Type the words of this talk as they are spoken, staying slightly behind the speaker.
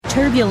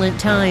Turbulent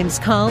times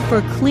call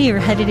for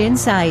clear-headed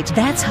insight.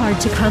 That's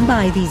hard to come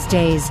by these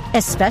days,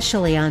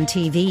 especially on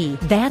TV.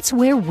 That's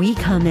where we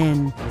come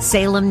in.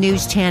 Salem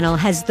News Channel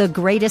has the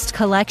greatest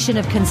collection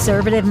of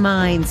conservative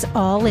minds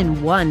all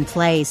in one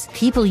place.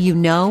 People you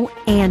know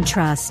and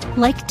trust,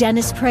 like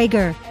Dennis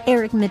Prager,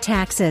 Eric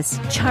Metaxas,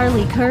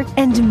 Charlie Kirk,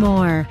 and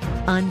more.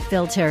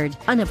 Unfiltered,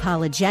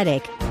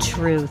 unapologetic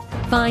truth.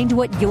 Find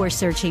what you're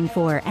searching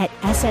for at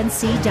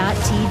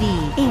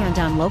snc.tv and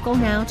on Local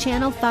Now,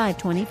 Channel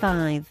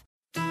 525.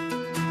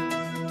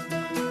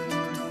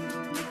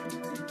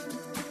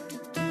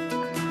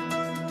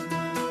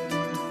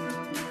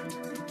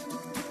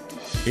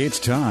 It's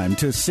time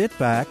to sit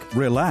back,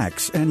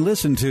 relax, and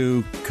listen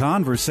to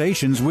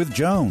Conversations with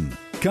Joan.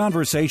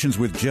 Conversations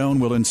with Joan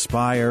will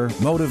inspire,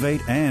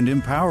 motivate, and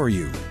empower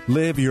you.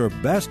 Live your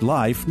best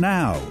life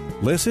now.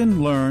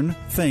 Listen, learn,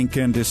 think,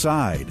 and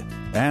decide.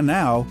 And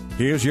now,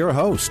 here's your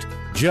host,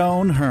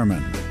 Joan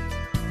Herman.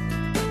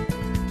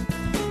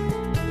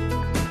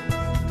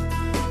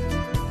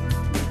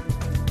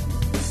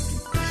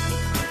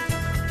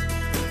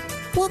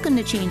 Welcome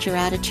to Change Your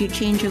Attitude,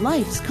 Change Your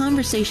Life's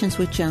Conversations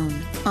with Joan.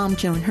 I'm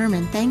Joan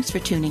Herman. Thanks for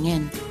tuning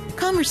in.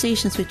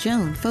 Conversations with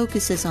Joan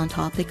focuses on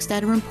topics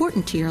that are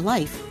important to your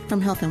life, from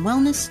health and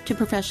wellness to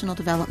professional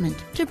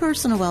development to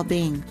personal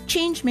well-being.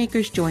 Change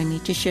makers join me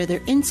to share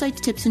their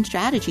insights, tips, and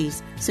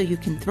strategies so you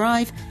can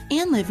thrive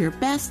and live your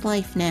best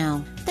life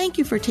now. Thank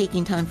you for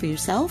taking time for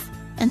yourself,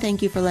 and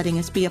thank you for letting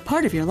us be a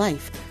part of your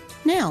life.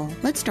 Now,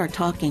 let's start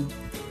talking.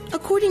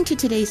 According to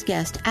today's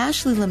guest,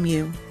 Ashley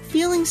Lemieux,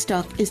 feeling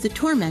stuck is the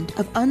torment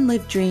of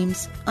unlived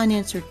dreams,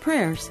 unanswered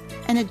prayers,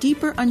 and a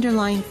deeper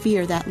underlying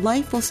fear that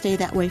life will stay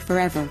that way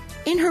forever.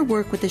 In her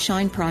work with the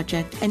Shine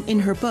Project and in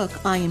her book,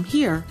 I Am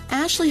Here,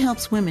 Ashley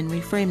helps women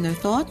reframe their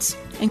thoughts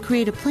and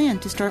create a plan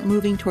to start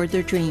moving toward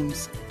their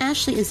dreams.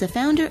 Ashley is the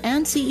founder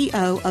and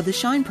CEO of the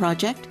Shine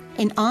Project,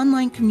 an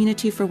online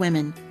community for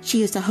women.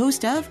 She is the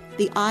host of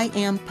the I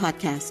Am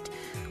podcast.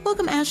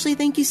 Welcome, Ashley.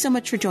 Thank you so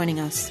much for joining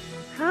us.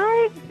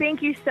 Hi,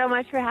 thank you so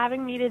much for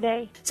having me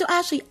today. So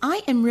Ashley,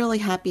 I am really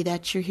happy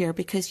that you're here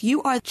because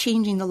you are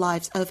changing the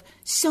lives of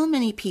so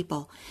many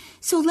people.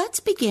 So let's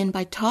begin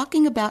by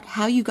talking about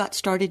how you got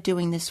started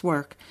doing this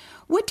work.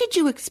 What did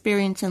you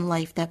experience in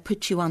life that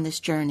put you on this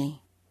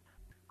journey?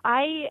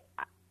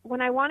 When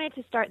I wanted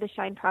to start the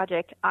Shine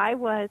Project, I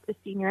was a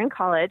senior in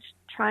college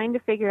trying to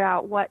figure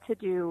out what to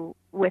do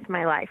with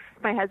my life.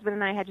 My husband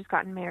and I had just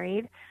gotten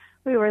married.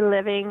 We were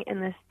living in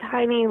this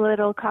tiny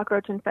little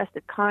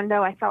cockroach-infested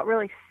condo. I felt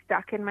really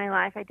stuck in my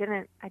life. I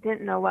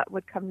didn't know what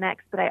would come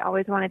next, but I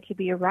always wanted to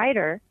be a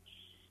writer.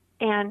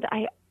 And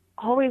I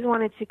always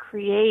wanted to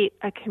create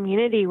a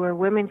community where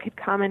women could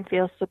come and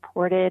feel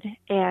supported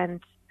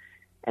and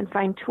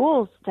find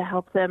tools to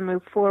help them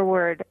move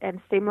forward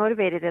and stay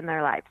motivated in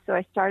their lives. So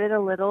I started a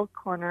little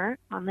corner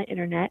on the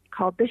internet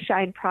called the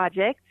Shine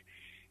Project,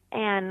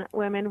 and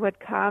women would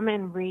come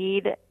and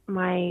read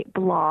my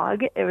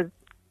blog. It was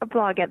a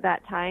blog at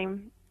that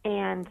time,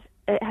 and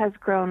it has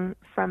grown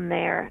from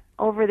there.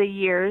 Over the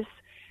years,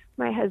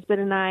 my husband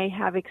and I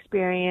have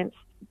experienced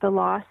the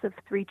loss of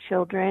 3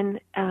 children,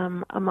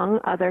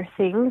 among other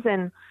things,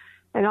 and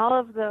in all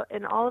of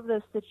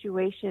those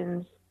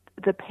situations,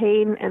 the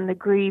pain and the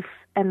grief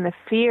and the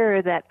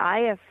fear that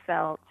I have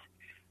felt,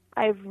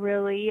 I've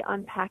really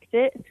unpacked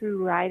it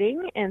through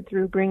writing and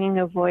through bringing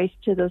a voice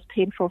to those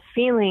painful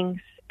feelings,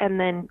 and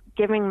then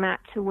giving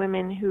that to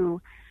women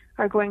who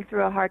are going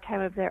through a hard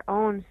time of their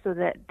own so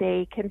that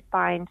they can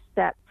find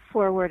steps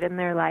forward in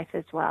their life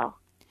as well.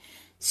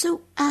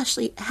 So,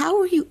 Ashley, how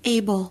were you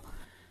able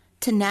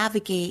to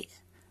navigate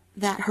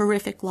that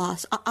horrific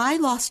loss? I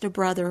lost a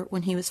brother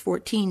when he was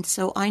 14,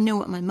 so I know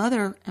what my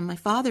mother and my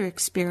father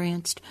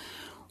experienced.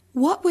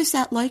 What was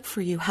that like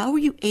for you? How were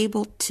you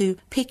able to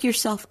pick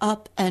yourself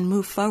up and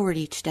move forward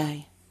each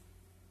day?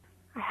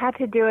 I had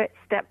to do it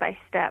step by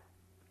step.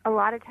 A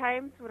lot of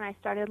times when I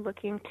started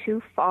looking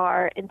too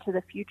far into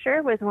the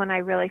future was when I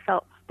really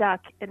felt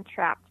stuck and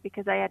trapped,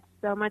 because I had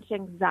so much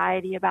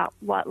anxiety about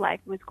what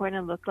life was going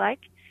to look like,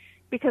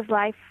 because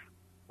life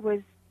was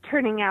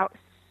turning out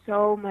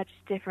so much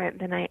different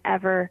than I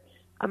ever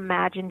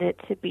imagined it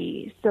to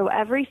be. So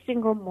every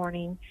single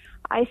morning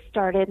I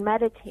started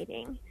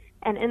meditating.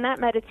 And in that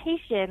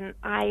meditation,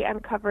 I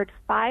uncovered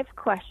 5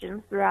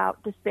 questions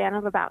throughout the span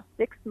of about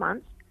 6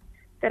 months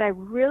that I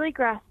really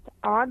grasped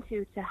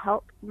onto to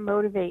help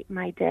motivate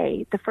my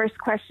day. The first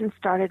question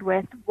started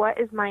with, what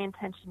is my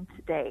intention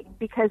today?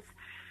 Because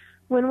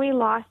when we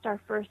lost our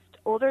first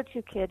older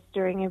 2 kids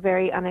during a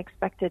very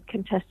unexpected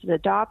contested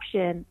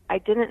adoption, I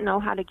didn't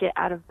know how to get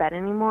out of bed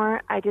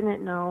anymore. I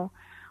didn't know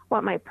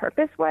what my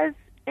purpose was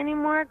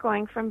anymore.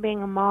 Going from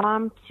being a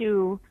mom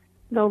to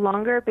no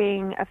longer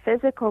being a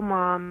physical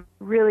mom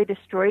really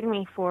destroyed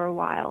me for a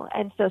while.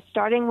 And so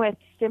starting with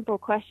simple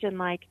question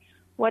like,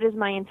 what is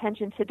my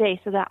intention today,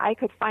 so that I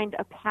could find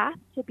a path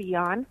to be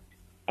on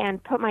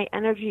and put my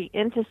energy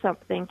into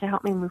something to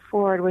help me move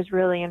forward was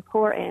really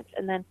important.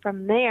 And then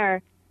from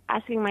there,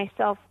 asking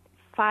myself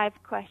 5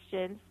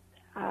 questions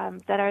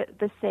that are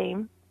the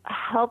same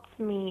helped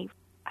me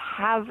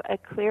have a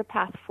clear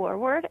path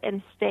forward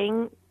and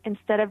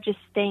instead of just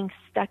staying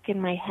stuck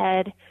in my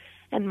head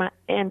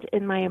and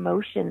in my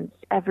emotions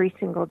every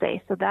single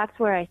day. So that's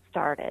where I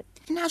started.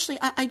 And Ashley,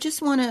 I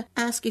just want to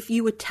ask if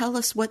you would tell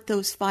us what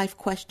those 5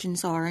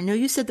 questions are. I know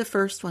you said the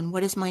first one,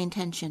 what is my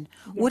intention?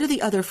 Yes. What are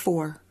the other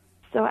 4?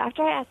 So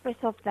after I ask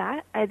myself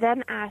that, I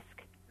then ask,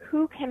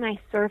 who can I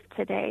serve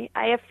today?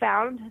 I have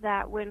found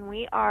that when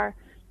we are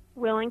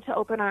willing to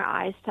open our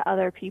eyes to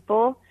other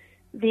people,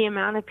 the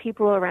amount of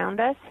people around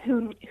us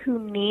who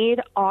need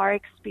our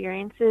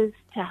experiences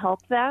to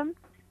help them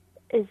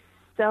is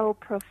so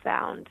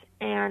profound.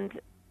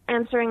 And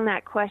answering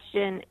that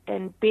question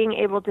and being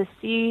able to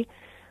see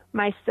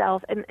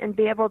myself and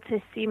be able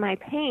to see my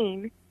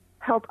pain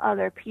help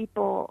other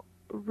people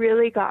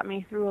really got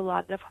me through a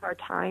lot of hard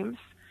times.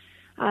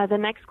 The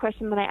next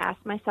question that I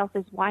ask myself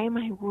is, why am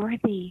I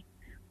worthy?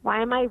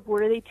 Why am I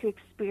worthy to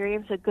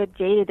experience a good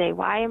day today?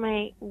 Why am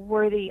I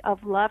worthy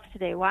of love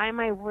today? Why am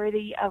I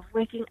worthy of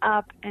waking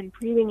up and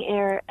breathing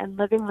air and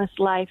living this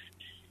life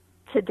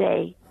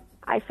today?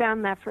 I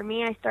found that for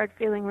me, I started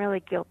feeling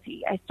really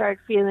guilty. I started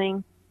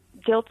feeling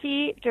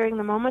guilty during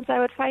the moments I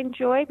would find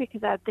joy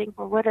because I would think,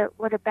 well,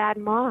 what a bad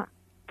mom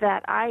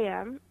that I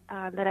am,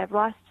 that I've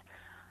lost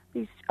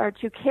our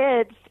 2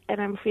 kids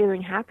and I'm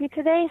feeling happy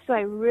today. So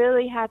I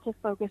really had to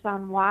focus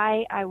on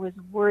why I was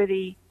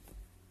worthy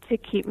to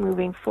keep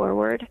moving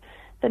forward.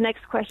 The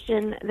next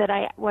question that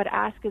I would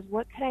ask is,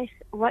 what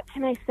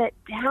can I set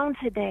down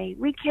today?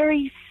 We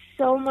carry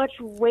so much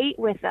weight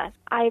with us.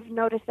 I've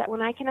noticed that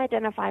when I can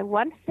identify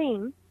one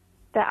thing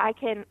that I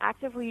can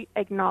actively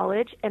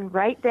acknowledge and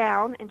write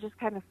down and just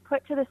kind of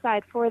put to the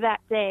side for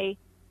that day,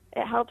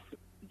 it helps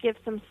give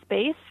some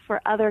space for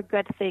other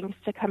good things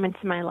to come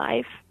into my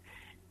life.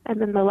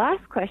 And then the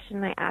last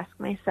question I ask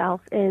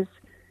myself is,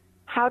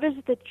 how does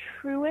the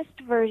truest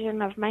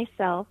version of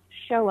myself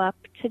show up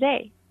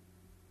today?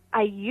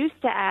 I used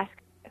to ask,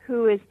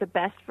 who is the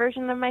best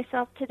version of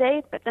myself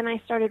today? But then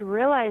I started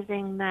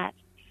realizing that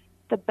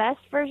the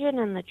best version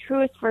and the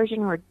truest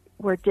version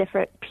were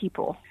different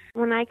people.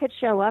 When I could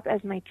show up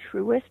as my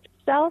truest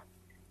self,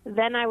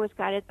 then I was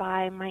guided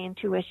by my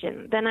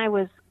intuition. Then I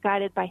was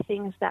guided by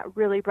things that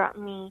really brought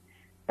me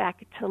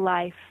back to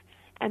life.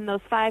 And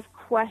those 5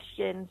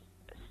 questions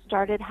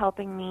started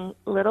helping me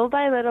little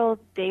by little,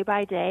 day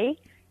by day,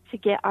 to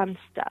get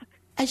unstuck.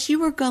 As you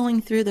were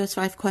going through those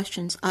 5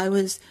 questions, I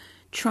was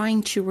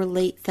trying to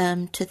relate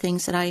them to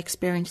things that I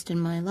experienced in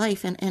my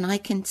life. And I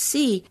can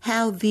see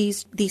how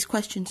these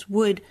questions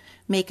would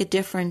make a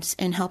difference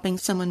in helping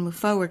someone move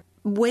forward.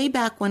 Way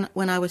back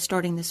when I was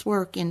starting this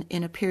work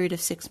in a period of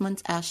 6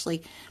 months,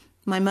 Ashley,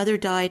 my mother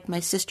died, my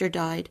sister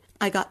died,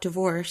 I got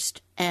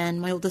divorced,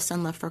 and my oldest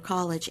son left for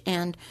college.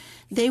 And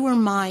they were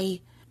my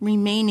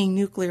remaining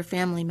nuclear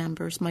family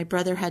members. My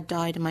brother had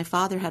died and my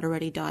father had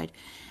already died.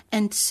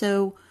 And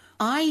so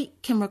I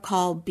can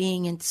recall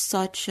being in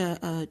such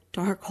a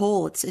dark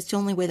hole. It's the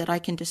only way that I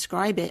can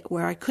describe it,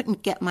 where I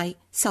couldn't get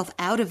myself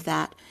out of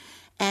that.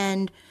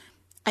 And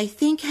I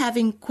think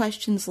having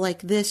questions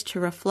like this to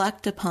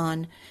reflect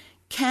upon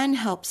can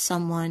help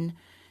someone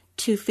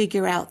to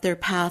figure out their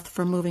path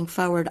for moving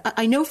forward.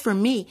 I know for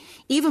me,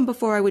 even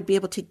before I would be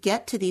able to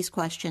get to these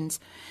questions,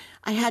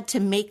 I had to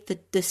make the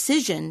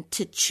decision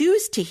to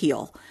choose to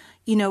heal,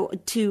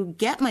 to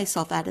get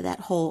myself out of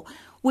that hole.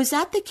 Was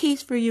that the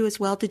case for you as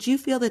well? Did you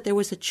feel that there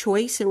was a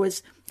choice? There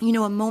was,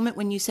 a moment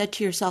when you said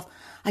to yourself,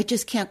 I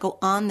just can't go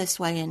on this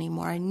way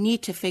anymore. I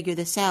need to figure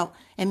this out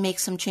and make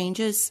some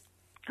changes?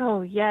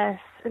 Oh, yes.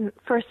 And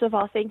first of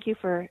all, thank you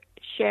for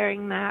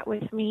sharing that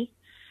with me.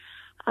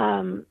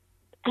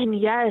 And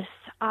yes,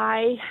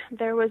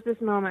 there was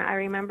this moment, I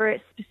remember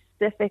it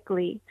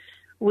specifically.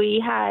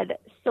 We had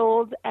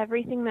sold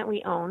everything that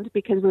we owned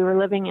because we were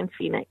living in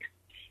Phoenix.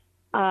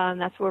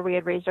 That's where we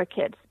had raised our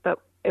kids, but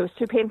it was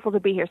too painful to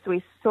be here. So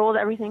we sold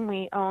everything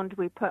we owned.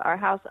 We put our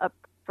house up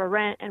for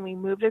rent and we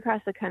moved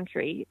across the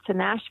country to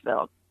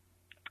Nashville.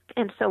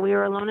 And so we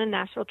were alone in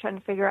Nashville trying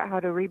to figure out how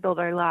to rebuild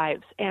our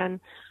lives. And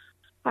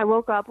I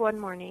woke up one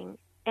morning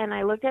and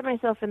I looked at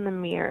myself in the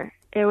mirror.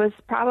 It was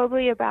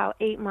probably about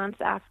 8 months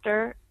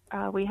after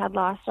we had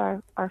lost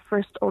our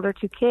first older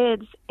 2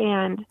 kids.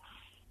 And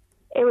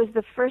it was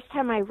the first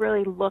time I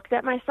really looked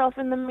at myself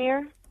in the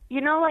mirror.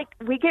 Like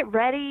we get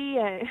ready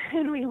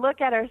and we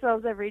look at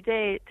ourselves every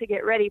day to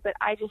get ready, but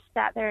I just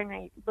sat there and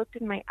I looked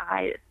in my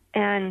eyes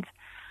and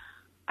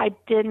I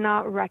did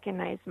not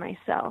recognize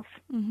myself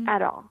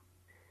at all.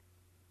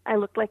 I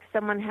looked like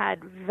someone had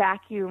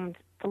vacuumed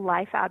the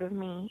life out of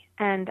me.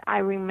 And I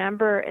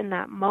remember in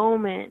that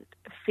moment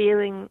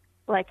feeling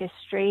like a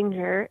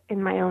stranger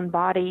in my own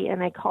body.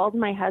 And I called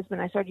my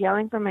husband. I started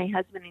yelling for my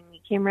husband and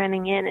he came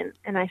running in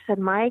and I said,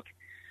 Mike,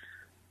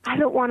 I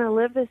don't want to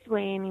live this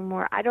way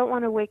anymore. I don't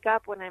want to wake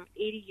up when I'm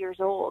 80 years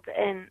old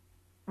and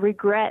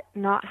regret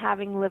not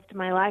having lived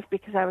my life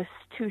because I was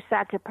too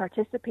sad to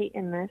participate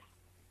in this.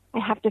 I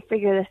have to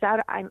figure this out.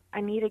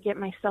 I need to get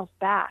myself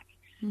back.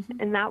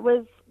 And that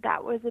was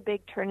a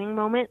big turning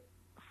moment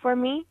for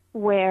me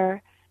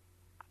where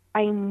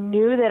I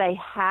knew that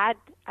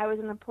I was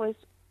in a place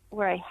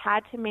where I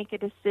had to make a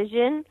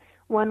decision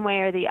one way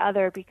or the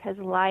other because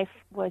life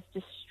was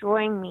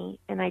destroying me,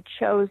 and I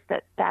chose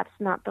that that's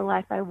not the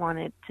life I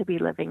wanted to be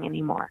living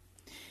anymore.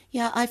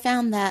 Yeah, I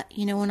found that,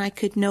 when I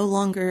could no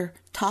longer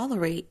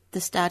tolerate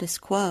the status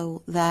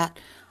quo, that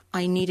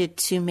I needed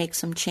to make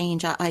some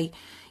change.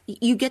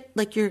 You get,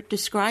 like you're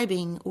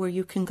describing, where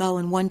you can go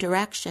in one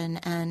direction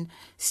and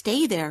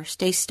stay there,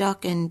 stay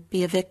stuck and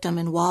be a victim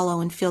and wallow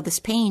and feel this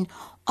pain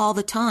all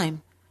the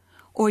time.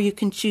 Or you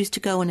can choose to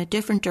go in a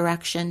different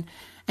direction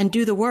and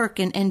do the work.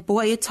 And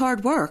boy, it's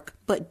hard work,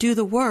 but do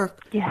the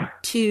work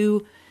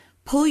to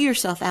pull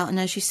yourself out. And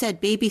as you said,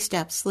 baby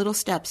steps, little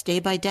steps, day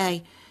by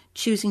day,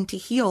 choosing to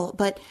heal.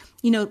 But,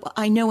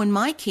 I know in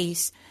my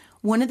case,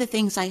 one of the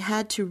things I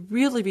had to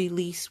really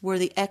release were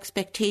the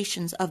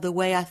expectations of the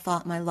way I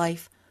thought my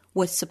life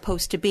was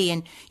supposed to be.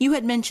 And you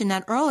had mentioned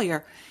that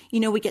earlier.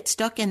 We get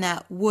stuck in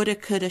that woulda,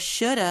 coulda,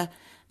 shoulda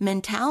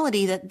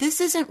mentality that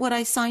this isn't what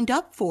I signed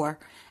up for,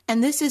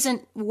 and this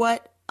isn't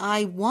what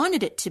I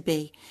wanted it to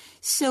be.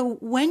 So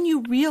when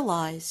you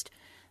realized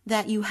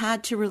that you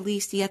had to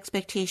release the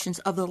expectations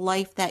of the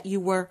life that you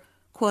were,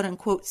 quote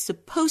unquote,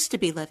 supposed to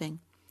be living,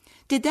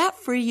 did that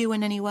free you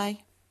in any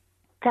way?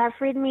 That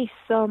freed me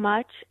so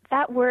much.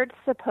 That word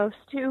supposed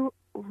to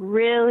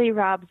really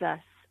robs us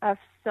of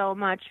so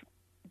much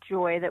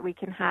joy that we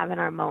can have in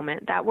our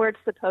moment. That word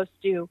supposed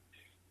to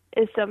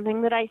is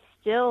something that I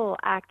still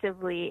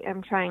actively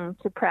am trying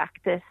to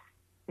practice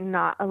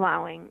not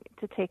allowing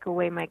to take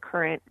away my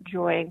current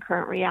joy and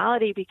current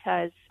reality,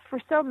 because for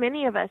so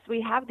many of us,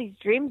 we have these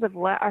dreams of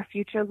what our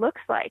future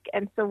looks like.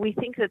 And so we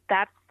think that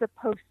that's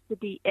supposed to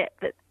be it,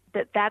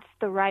 that's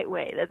the right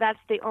way, that's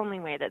the only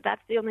way,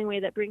 that's the only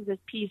way that brings us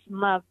peace and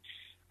love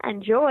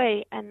and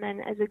joy. And then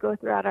as we go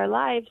throughout our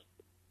lives,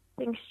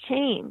 things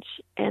change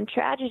and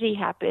tragedy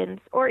happens,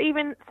 or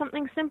even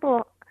something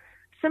simpler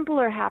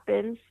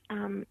happens,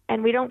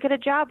 and we don't get a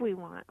job we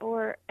want,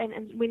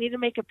 and we need to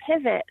make a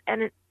pivot,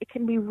 and it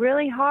can be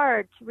really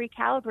hard to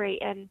recalibrate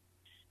and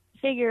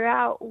figure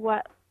out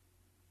what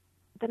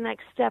the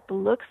next step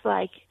looks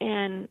like.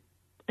 And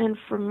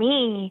for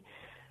me,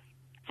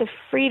 the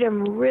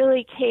freedom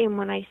really came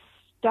when I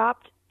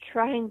stopped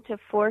trying to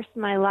force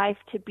my life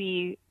to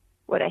be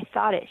what I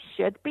thought it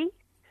should be,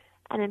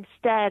 and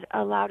instead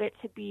allowed it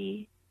to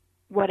be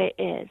what it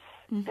is.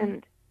 Mm-hmm.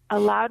 And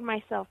allowed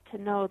myself to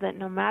know that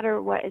no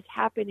matter what is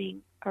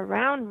happening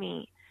around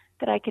me,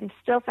 that I can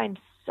still find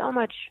so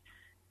much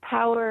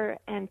power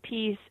and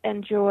peace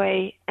and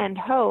joy and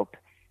hope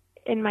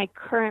in my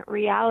current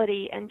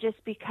reality. And just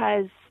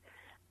because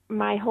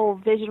my whole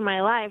vision of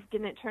my life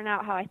didn't turn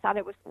out how I thought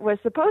it was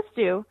supposed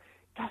to,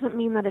 doesn't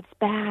mean that it's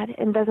bad,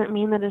 and doesn't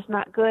mean that it's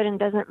not good, and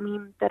doesn't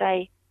mean that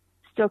I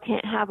still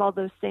can't have all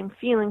those same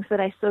feelings that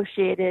I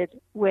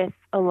associated with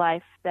a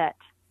life that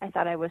I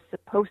thought I was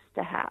supposed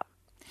to have.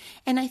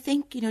 And I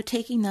think,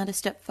 taking that a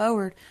step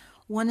forward,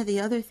 one of the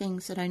other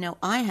things that I know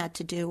I had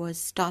to do was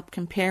stop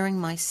comparing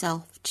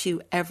myself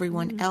to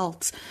everyone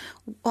else.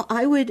 Well,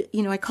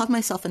 I called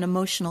myself an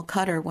emotional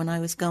cutter when I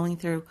was going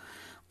through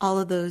all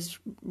of those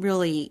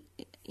really,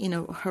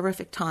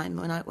 horrific time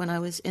when I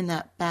was in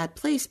that bad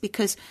place,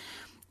 because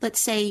let's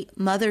say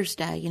Mother's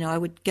Day, I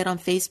would get on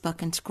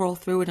Facebook and scroll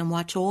through it and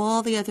watch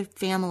all the other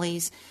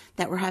families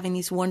that were having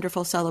these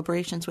wonderful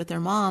celebrations with their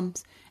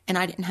moms, and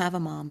I didn't have a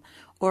mom.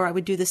 Or I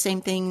would do the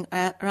same thing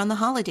around the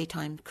holiday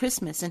time,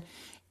 Christmas. And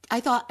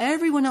I thought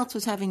everyone else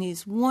was having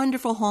these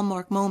wonderful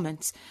Hallmark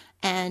moments,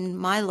 and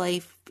my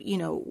life,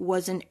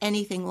 wasn't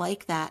anything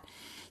like that.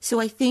 So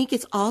I think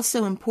it's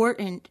also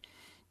important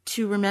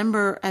to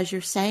remember, as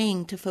you're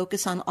saying, to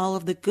focus on all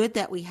of the good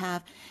that we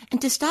have, and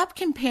to stop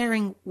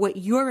comparing what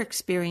you're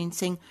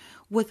experiencing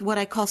with what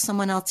I call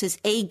someone else's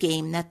A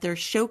game that they're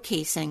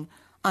showcasing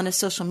on a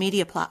social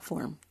media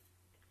platform.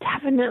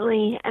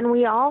 Definitely. And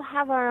we all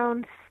have our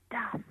own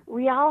stuff.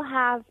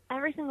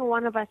 Every single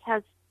one of us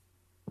has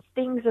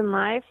things in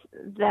life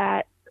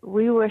that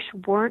we wish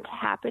weren't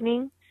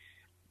happening.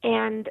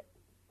 And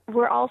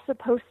we're all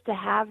supposed to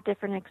have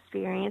different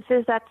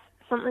experiences. That's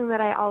something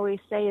that I always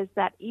say, is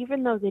that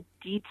even though the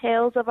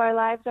details of our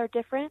lives are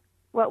different,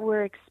 what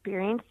we're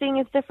experiencing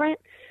is different,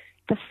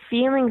 the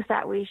feelings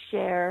that we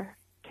share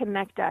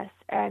connect us.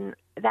 And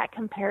that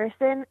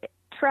comparison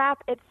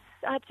trap, it's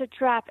such a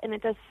trap, and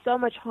it does so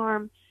much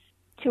harm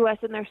to us.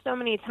 And there's so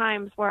many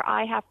times where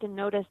I have to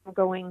notice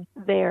going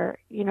there,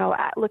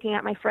 looking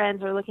at my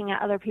friends or looking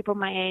at other people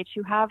my age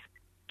who have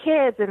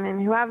kids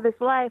and who have this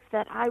life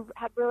that I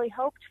had really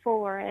hoped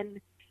for. And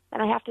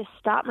I have to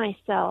stop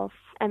myself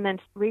and then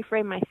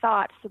reframe my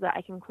thoughts so that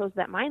I can close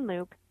that mind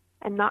loop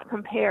and not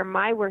compare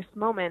my worst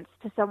moments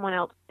to someone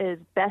else's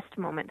best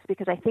moments,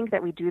 because I think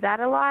that we do that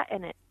a lot,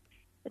 and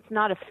it's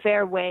not a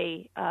fair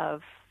way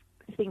of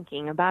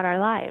thinking about our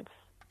lives.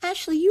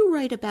 Ashley, you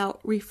write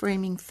about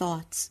reframing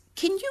thoughts.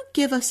 Can you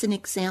give us an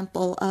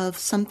example of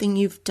something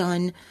you've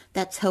done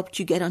that's helped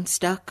you get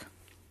unstuck?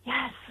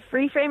 Yes,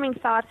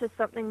 reframing thoughts is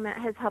something that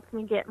has helped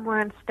me get more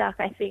unstuck,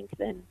 I think,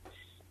 than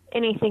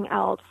anything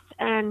else.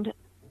 And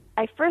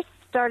I first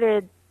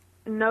started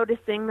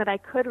noticing that I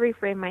could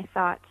reframe my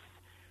thoughts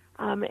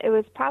It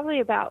was probably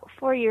about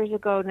 4 years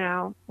ago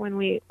now when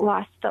we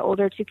lost the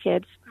older two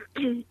kids.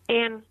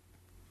 And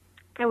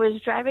I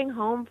was driving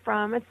home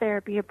from a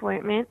therapy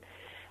appointment,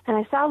 and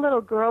I saw a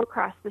little girl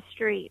cross the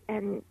street,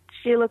 and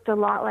she looked a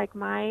lot like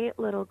my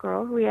little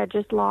girl who we had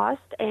just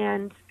lost.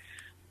 And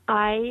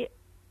it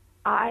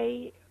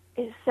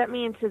sent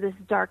me into this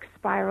dark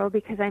spiral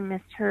because I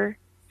missed her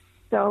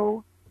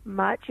so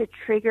much. It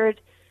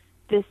triggered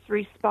this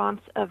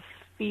response of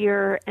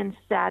fear and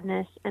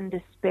sadness and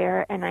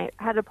despair, and I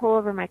had to pull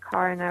over my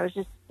car, and I was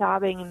just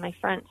sobbing in my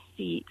front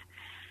seat.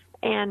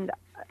 And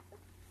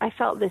I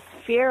felt this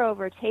fear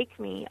overtake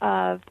me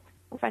of,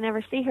 if I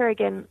never see her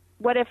again,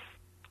 what if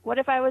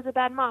I was a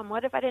bad mom?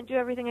 What if I didn't do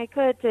everything I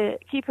could to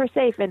keep her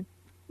safe? And,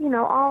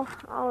 all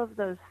of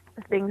those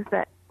things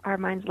that our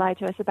minds lie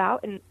to us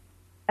about. And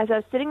as I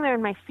was sitting there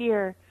in my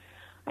fear,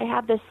 I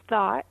had this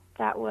thought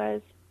that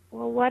was,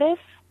 well, what if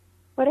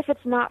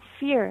it's not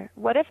fear?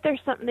 What if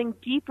there's something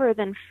deeper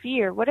than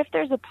fear? What if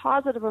there's a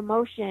positive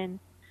emotion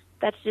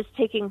that's just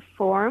taking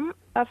form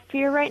of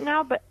fear right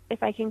now? But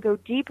if I can go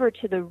deeper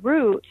to the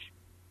root,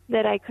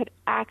 that I could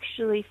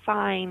actually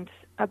find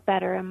a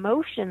better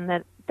emotion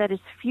that is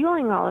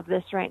fueling all of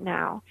this right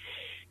now.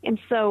 And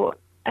so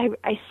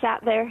I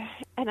sat there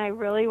and I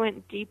really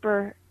went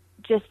deeper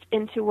just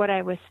into what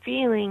I was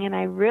feeling, and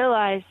I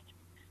realized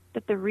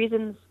that the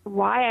reasons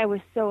why I was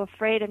so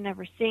afraid of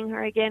never seeing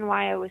her again,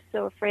 why I was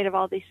so afraid of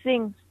all these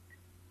things,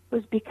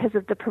 was because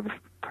of the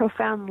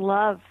profound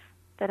love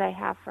that I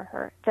have for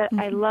her, that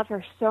I love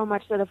her so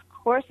much that of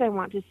course I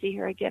want to see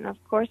her again. Of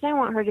course I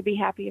want her to be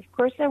happy. Of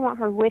course I want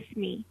her with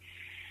me.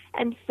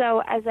 And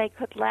so as I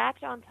could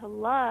latch onto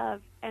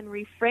love and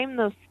reframe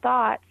those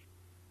thoughts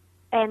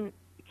and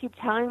keep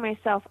telling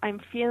myself I'm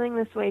feeling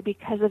this way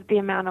because of the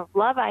amount of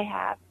love I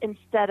have,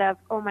 instead of,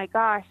 oh my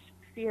gosh,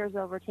 fear is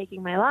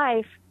overtaking my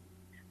life,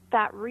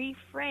 that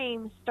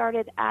reframe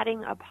started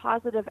adding a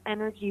positive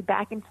energy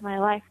back into my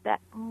life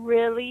that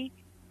really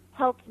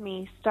helped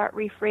me start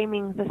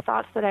reframing the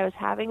thoughts that I was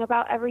having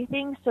about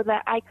everything so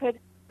that I could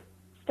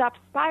stop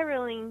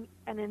spiraling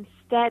and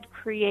instead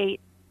create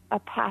a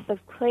path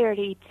of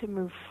clarity to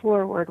move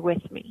forward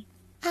with me.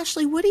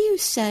 Ashley, what do you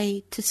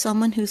say to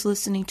someone who's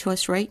listening to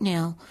us right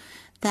now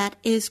that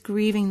is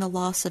grieving the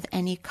loss of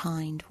any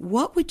kind?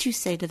 What would you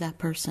say to that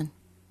person?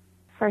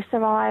 First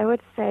of all, I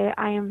would say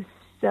I am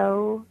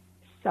so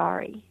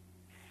sorry.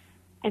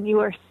 And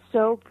you are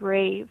so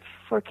brave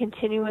for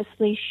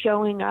continuously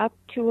showing up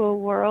to a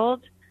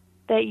world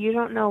that you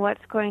don't know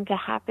what's going to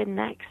happen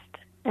next.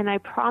 And I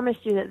promise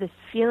you that this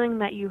feeling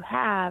that you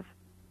have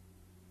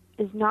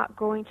is not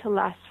going to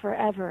last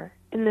forever.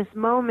 In this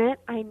moment,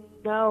 I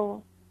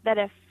know that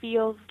it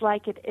feels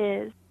like it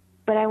is,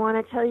 but I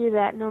want to tell you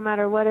that no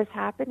matter what is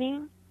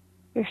happening,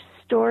 your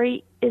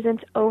story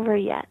isn't over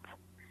yet.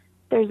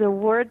 There's a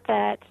word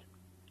that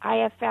I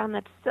have found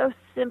that's so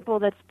simple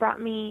that's brought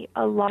me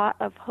a lot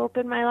of hope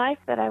in my life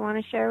that I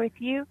want to share with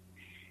you.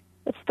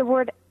 It's the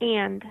word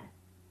and.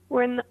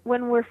 When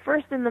we're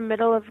first in the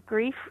middle of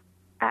grief,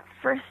 at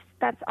first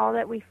that's all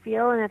that we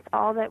feel, and it's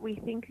all that we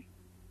think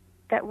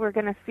that we're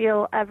going to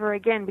feel ever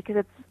again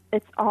because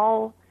it's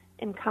all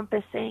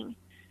encompassing.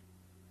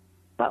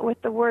 But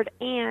with the word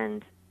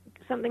and,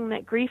 something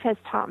that grief has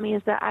taught me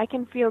is that I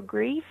can feel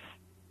grief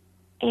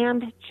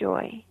and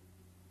joy.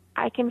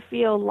 I can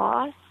feel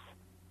loss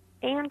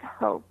and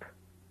hope.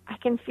 I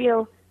can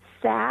feel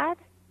sad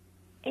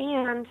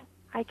and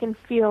I can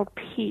feel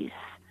peace.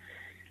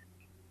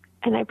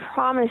 And I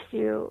promise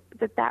you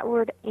that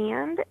word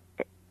and,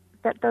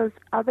 that those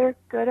other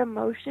good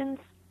emotions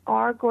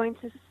are going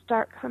to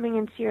start coming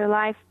into your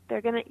life.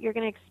 You're going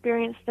to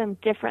experience them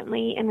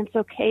differently, and it's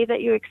okay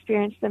that you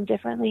experience them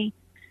differently.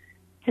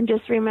 And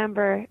just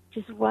remember,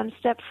 just one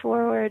step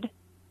forward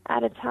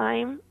at a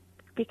time,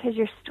 because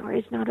your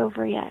story's not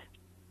over yet.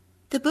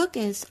 The book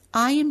is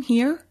I Am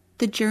Here,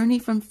 The Journey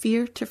from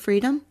Fear to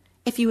Freedom.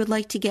 If you would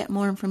like to get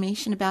more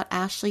information about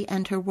Ashley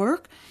and her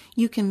work,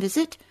 you can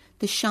visit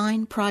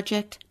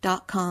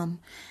theshineproject.com.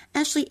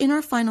 Ashley, in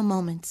our final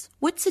moments,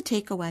 what's the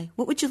takeaway?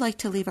 What would you like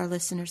to leave our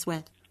listeners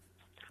with?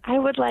 I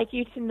would like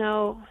you to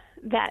know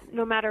that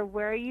no matter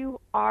where you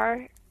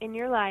are in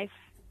your life,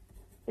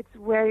 it's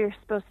where you're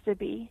supposed to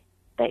be.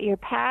 That your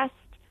past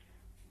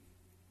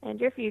and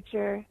your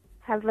future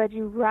have led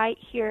you right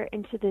here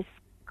into this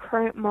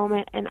current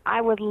moment, and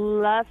I would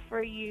love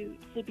for you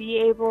to be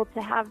able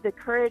to have the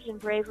courage and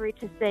bravery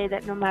to say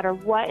that no matter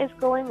what is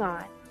going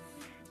on,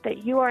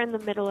 that you are in the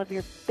middle of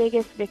your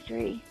biggest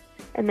victory,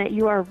 and that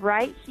you are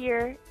right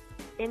here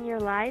in your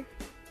life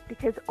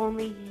because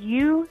only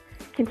you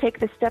can take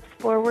the steps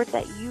forward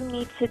that you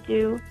need to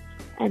do,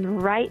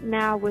 and right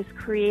now was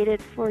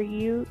created for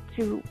you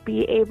to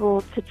be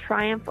able to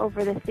triumph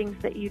over the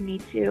things that you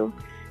need to.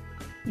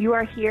 You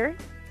are here,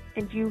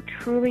 and you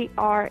truly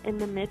are in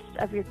the midst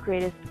of your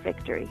greatest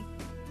victory.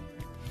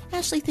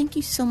 Ashley, thank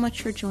you so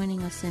much for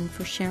joining us and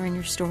for sharing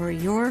your story.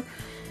 Your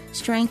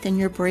strength and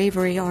your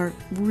bravery are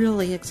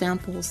really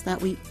examples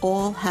that we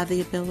all have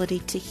the ability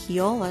to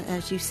heal.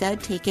 As you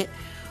said, take it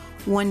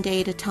one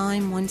day at a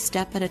time, one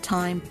step at a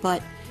time,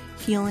 but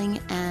healing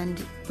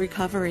and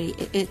recovery.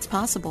 It's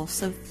possible.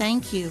 So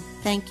thank you.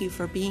 Thank you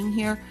for being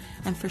here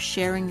and for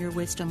sharing your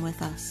wisdom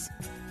with us.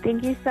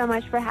 Thank you so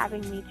much for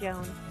having me,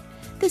 Joan.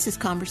 This is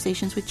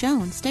Conversations with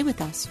Joan. Stay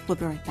with us. We'll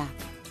be right back.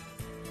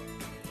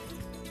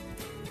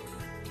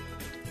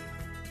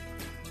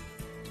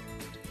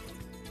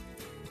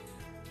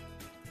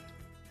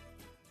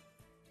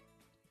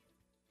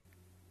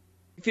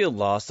 If you feel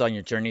lost on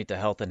your journey to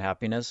health and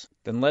happiness,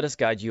 then let us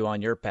guide you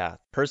on your path.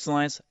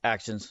 Personalized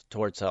actions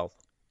towards health.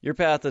 Your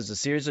path is a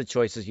series of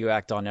choices you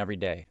act on every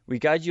day. We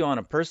guide you on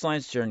a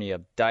personalized journey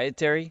of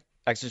dietary,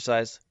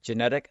 exercise,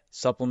 genetic,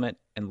 supplement,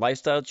 and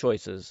lifestyle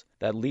choices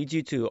that lead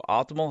you to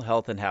optimal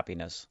health and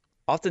happiness.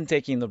 Often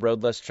taking the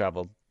road less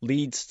traveled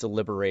leads to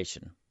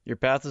liberation. Your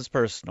path is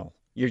personal.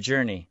 Your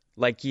journey,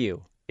 like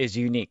you, is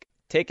unique.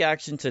 Take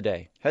action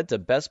today. Head to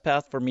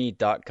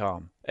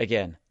bestpathforme.com.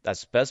 Again,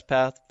 that's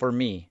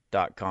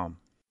bestpathforme.com.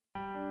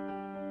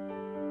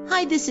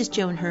 Hi, this is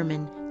Joan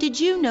Herman. Did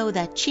you know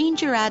that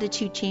Change Your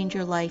Attitude, Change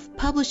Your Life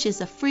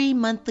publishes a free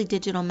monthly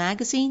digital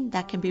magazine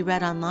that can be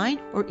read online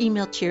or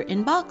emailed to your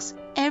inbox?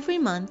 Every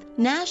month,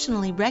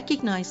 nationally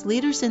recognized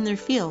leaders in their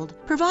field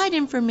provide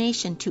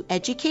information to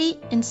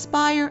educate,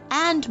 inspire,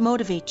 and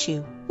motivate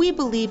you. We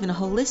believe in a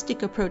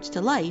holistic approach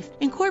to life,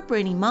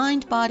 incorporating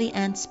mind, body,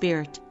 and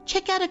spirit.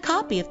 Check out a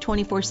copy of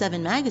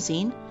 24/7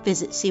 magazine,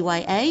 visit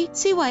CYACYL.com,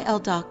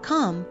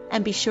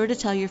 and be sure to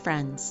tell your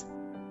friends.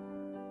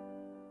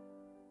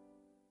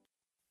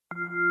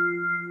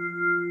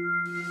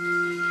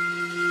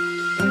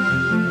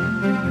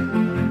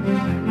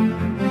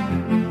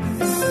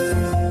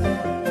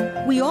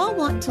 We all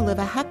want to live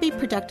a happy,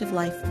 productive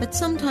life, but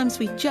sometimes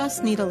we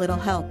just need a little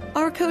help.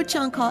 Our Coach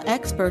On Call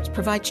experts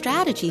provide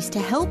strategies to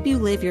help you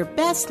live your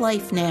best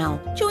life now.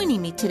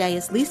 Joining me today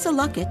is Lisa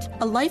Luckett,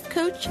 a life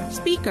coach,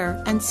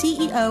 speaker, and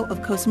CEO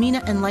of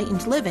Cosmina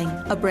Enlightened Living,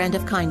 a brand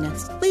of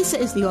kindness. Lisa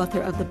is the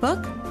author of the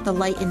book, The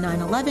Light in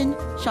 9/11,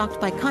 Shocked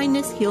by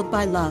Kindness, Healed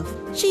by Love.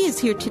 She is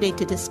here today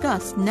to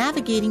discuss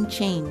navigating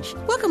change.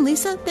 Welcome,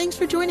 Lisa. Thanks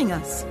for joining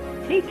us.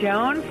 Hey,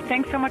 Joan.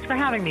 Thanks so much for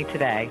having me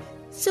today.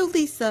 So,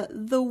 Lisa,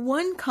 the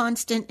one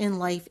constant in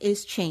life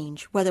is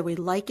change, whether we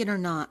like it or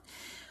not.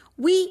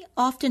 We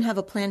often have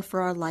a plan for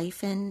our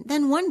life, and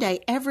then one day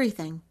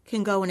everything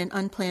can go in an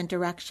unplanned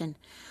direction.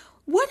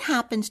 What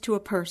happens to a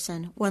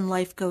person when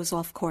life goes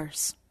off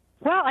course?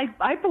 Well,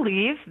 I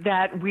believe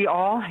that we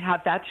all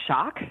have that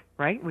shock,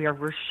 right?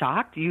 We're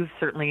shocked. You've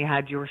certainly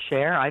had your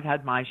share. I've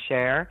had my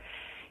share.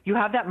 You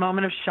have that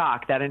moment of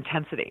shock, that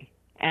intensity.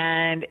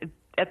 And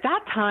at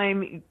that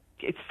time,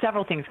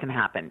 several things can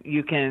happen.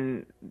 You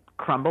can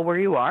crumble where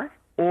you are,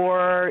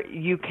 or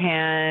you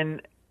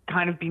can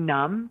kind of be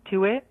numb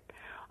to it,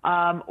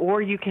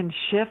 or you can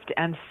shift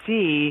and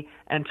see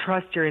and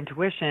trust your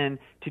intuition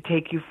to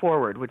take you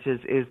forward, which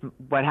is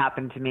what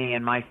happened to me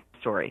in my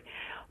story.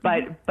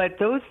 But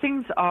those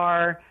things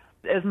are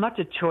as much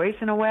a choice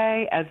in a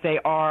way as they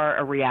are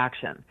a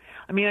reaction.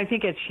 I mean, I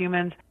think as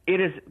humans,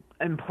 it is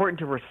important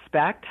to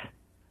respect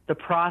the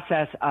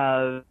process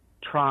of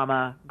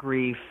trauma,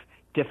 grief,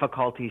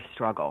 difficulty,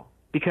 struggle,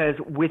 because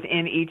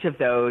within each of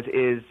those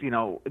is,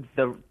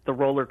 the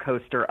roller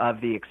coaster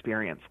of the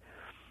experience.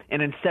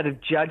 And instead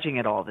of judging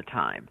it all the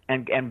time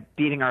and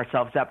beating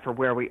ourselves up for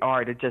where we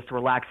are, to just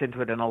relax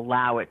into it and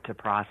allow it to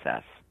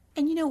process.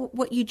 And you know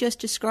what you just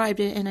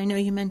described, and I know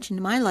you mentioned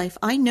my life,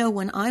 I know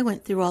when I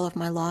went through all of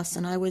my loss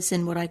and I was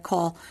in what I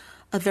call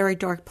a very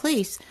dark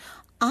place,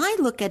 I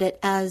look at it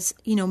as,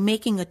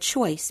 making a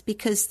choice,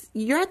 because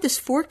you're at this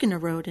fork in the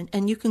road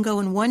and you can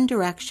go in one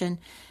direction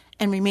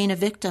and remain a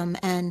victim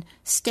and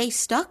stay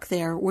stuck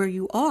there where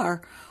you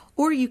are.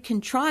 Or you can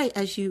try,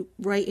 as you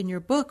write in your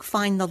book,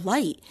 find the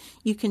light.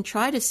 You can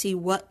try to see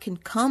what can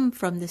come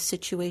from this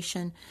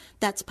situation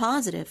that's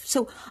positive.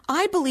 So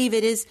I believe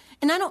it is,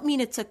 and I don't mean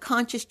it's a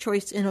conscious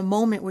choice in a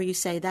moment where you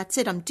say, that's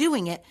it, I'm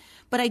doing it.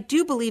 But I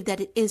do believe that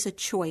it is a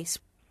choice.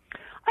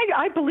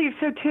 I believe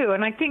so, too.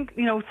 And I think,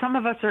 some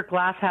of us are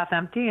glass half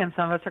empty and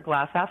some of us are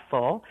glass half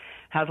full.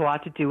 Has a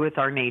lot to do with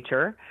our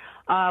nature.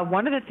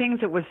 One of the things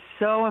that was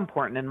so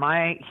important in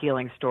my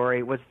healing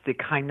story was the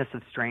kindness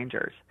of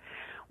strangers,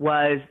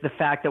 was the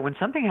fact that when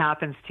something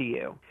happens to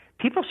you,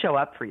 people show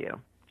up for you.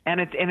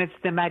 And it's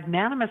the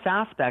magnanimous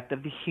aspect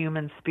of the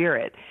human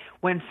spirit.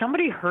 When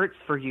somebody hurts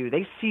for you,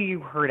 they see you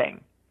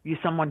hurting.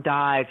 Someone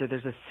dies, or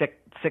there's a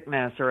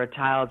sickness, or a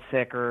child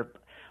sick, or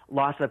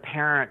loss of a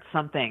parent,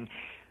 something.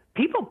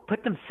 People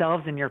put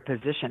themselves in your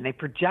position. They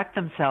project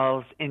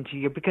themselves into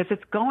you because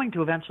it's going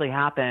to eventually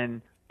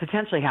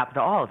potentially happen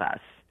to all of us.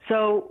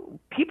 So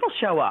people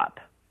show up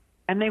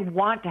and they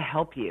want to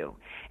help you.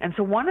 And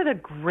so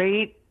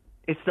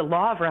it's the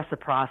law of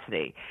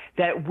reciprocity,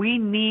 that we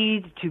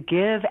need to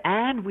give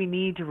and we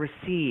need to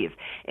receive.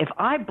 If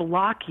I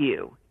block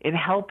you in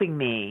helping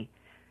me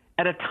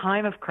at a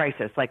time of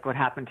crisis, like what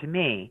happened to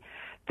me,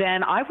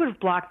 then I would have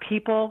blocked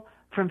people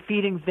from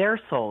feeding their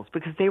souls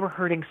because they were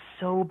hurting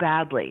so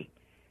badly,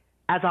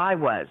 as I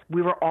was.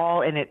 We were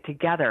all in it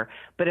together.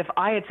 But if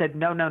I had said,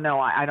 no,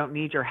 I don't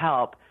need your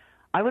help,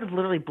 I would have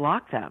literally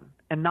blocked them.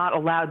 and not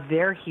allowed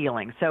their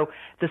healing. So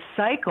the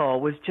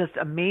cycle was just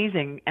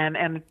amazing,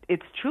 and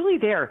it's truly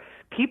there.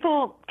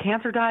 People,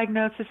 cancer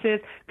diagnoses,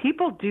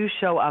 people do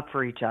show up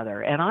for each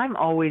other, and I'm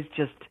always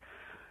just,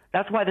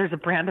 that's why there's a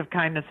brand of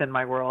kindness in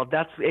my world.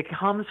 It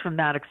comes from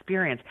that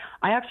experience.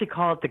 I actually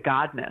call it the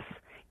godness.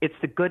 It's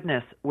the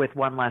goodness with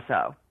one less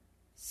O.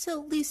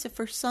 So, Lisa,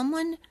 for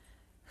someone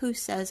who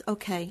says,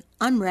 okay,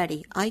 I'm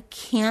ready, I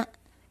can't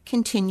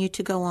continue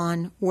to go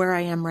on where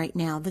I am right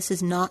now. This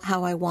is not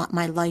how I want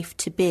my life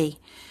to be.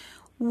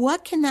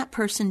 What can that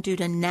person do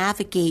to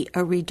navigate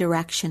a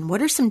redirection?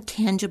 What are some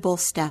tangible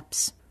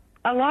steps?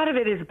 A lot of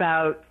it is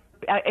about,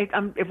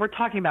 if we're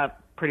talking about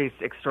pretty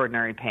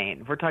extraordinary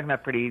pain, if we're talking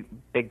about pretty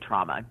big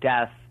trauma,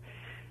 death,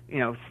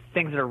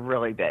 things that are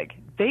really big,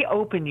 they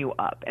open you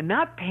up. And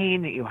that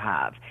pain that you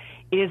have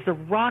is the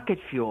rocket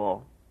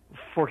fuel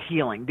for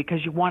healing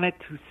because you want it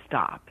to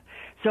stop.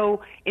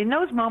 So in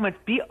those moments,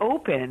 be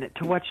open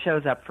to what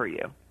shows up for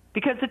you.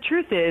 Because the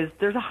truth is,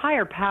 there's a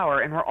higher power,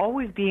 and we're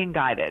always being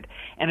guided.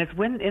 And it's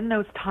when in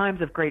those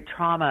times of great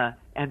trauma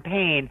and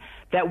pain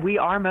that we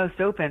are most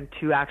open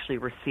to actually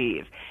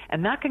receive.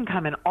 And that can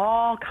come in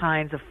all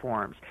kinds of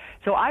forms.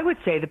 So I would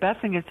say the best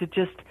thing is to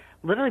just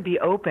literally be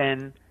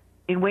open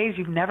in ways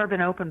you've never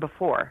been open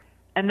before.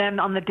 And then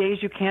on the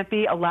days you can't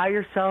be, allow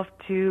yourself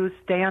to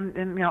stay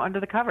under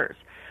the covers.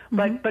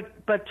 Mm-hmm.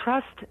 But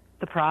trust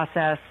the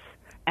process.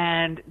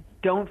 And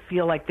don't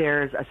feel like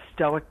there's a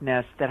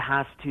stoicness that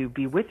has to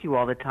be with you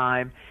all the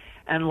time.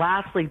 And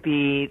lastly,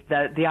 be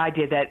the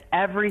idea that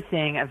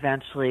everything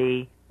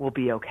eventually will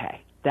be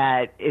okay.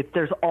 That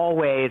there's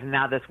always, and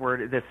now this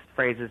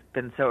phrase has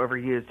been so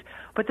overused,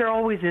 but there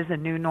always is a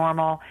new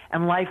normal,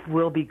 and life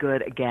will be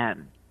good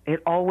again.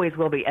 It always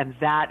will be, and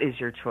that is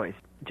your choice,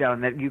 Joan,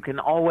 that you can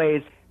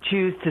always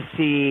choose to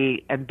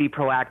see and be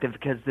proactive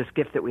because this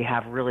gift that we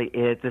have really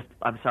is, this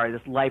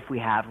life we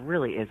have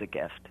really is a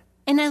gift.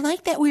 And I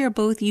like that we are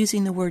both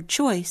using the word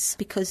choice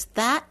because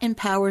that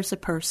empowers a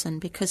person,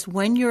 because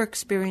when you're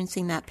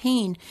experiencing that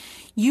pain,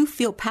 you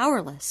feel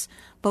powerless.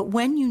 But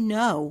when you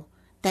know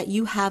that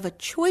you have a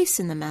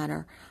choice in the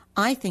matter,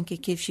 I think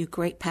it gives you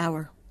great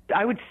power.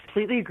 I would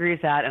completely agree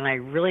with that, and I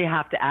really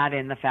have to add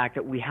in the fact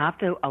that we have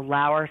to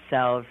allow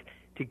ourselves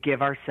to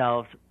give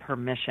ourselves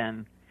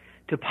permission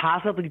to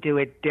possibly do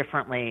it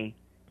differently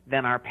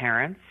than our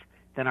parents,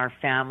 than our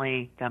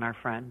family, than our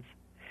friends.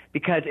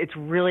 Because it's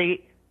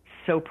really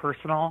so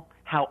personal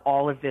how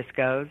all of this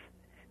goes.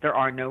 There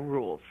are no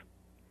rules.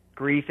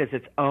 Grief is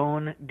its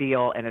own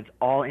deal, and it's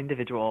all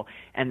individual.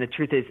 And the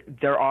truth is,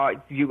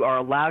 you are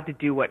allowed to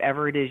do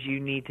whatever it is you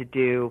need to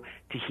do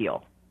to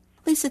heal.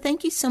 Lisa,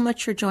 thank you so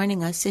much for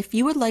joining us. If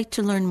you would like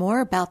to learn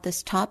more about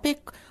this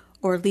topic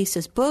or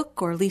Lisa's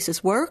book or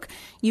Lisa's work,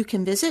 you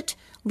can visit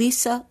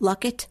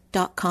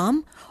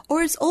lisaluckett.com.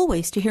 Or as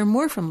always, to hear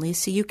more from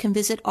Lisa, you can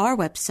visit our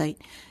website,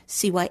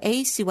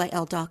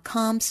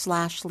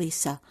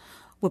 cyacyl.com/Lisa.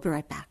 We'll be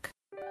right back.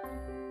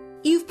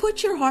 You've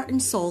put your heart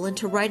and soul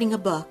into writing a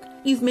book.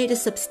 You've made a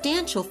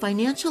substantial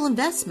financial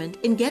investment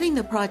in getting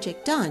the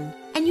project done,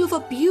 and you have a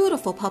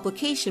beautiful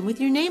publication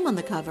with your name on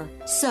the cover.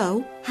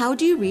 So, how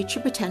do you reach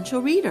your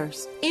potential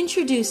readers?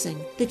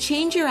 Introducing the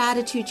Change Your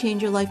Attitude,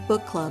 Change Your Life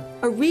Book Club,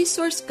 a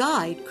resource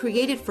guide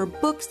created for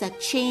books that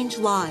change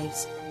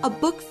lives. A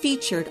book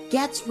featured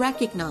gets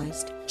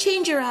recognized.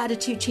 Change Your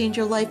Attitude, Change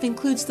Your Life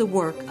includes the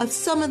work of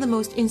some of the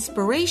most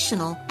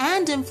inspirational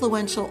and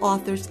influential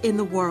authors in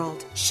the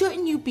world.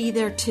 Shouldn't you be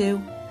there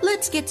too?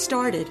 Let's get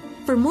started.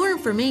 For more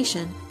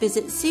information,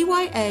 visit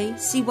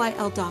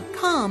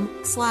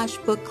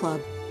cyacyl.com/book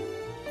club.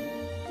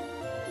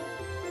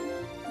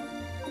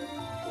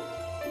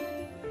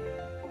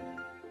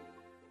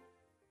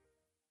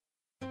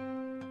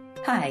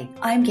 Hi,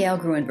 I'm Gail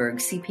Gruenberg,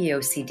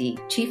 CPOCD,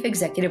 Chief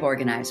Executive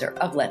Organizer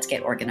of Let's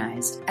Get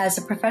Organized. As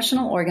a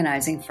professional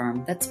organizing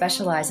firm that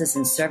specializes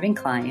in serving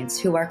clients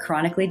who are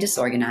chronically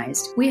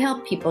disorganized, we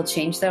help people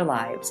change their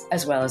lives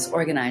as well as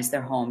organize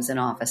their homes and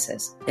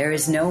offices. There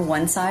is no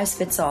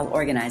one-size-fits-all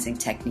organizing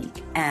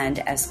technique, and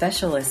as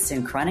specialists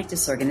in chronic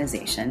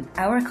disorganization,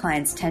 our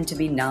clients tend to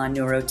be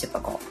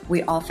non-neurotypical.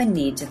 We often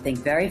need to think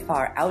very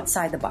far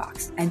outside the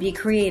box and be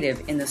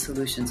creative in the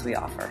solutions we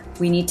offer.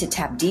 We need to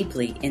tap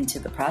deeply into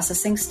the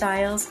processing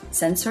styles,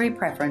 sensory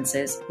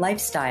preferences,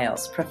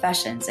 lifestyles,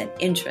 professions, and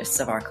interests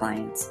of our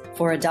clients.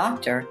 For a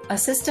doctor, a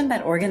system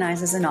that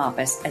organizes an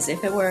office as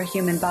if it were a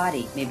human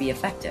body may be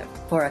effective.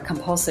 For a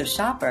compulsive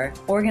shopper,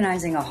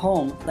 organizing a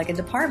home like a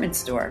department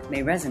store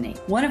may resonate.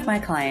 One of my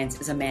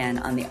clients is a man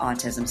on the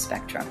autism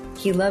spectrum.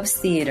 He loves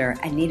theater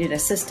and needed a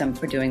system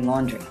for doing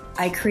laundry.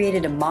 I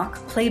created a mock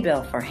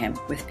playbill for him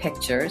with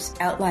pictures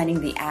outlining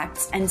the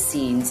acts and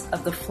scenes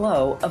of the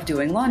flow of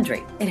doing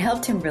laundry. It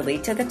helped him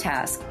relate to the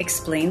task,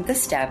 explain explained the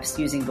steps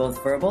using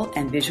both verbal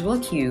and visual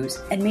cues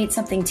and made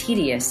something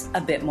tedious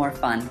a bit more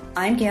fun.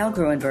 I'm Gail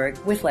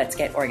Gruenberg with Let's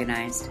Get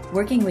Organized.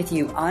 Working with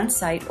you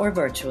on-site or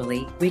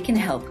virtually, we can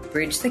help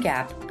bridge the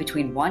gap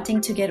between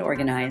wanting to get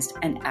organized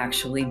and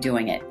actually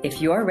doing it.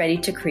 If you're ready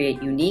to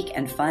create unique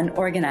and fun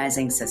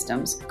organizing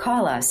systems,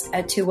 call us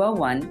at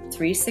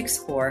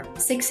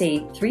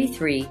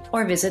 201-364-6833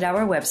 or visit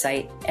our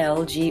website,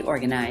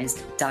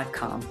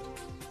 lgorganized.com.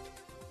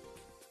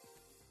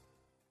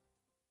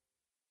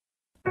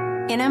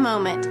 In a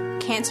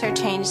moment, cancer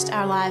changed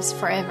our lives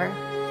forever.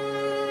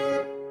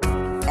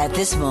 At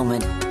this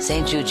moment,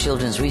 St. Jude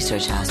Children's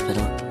Research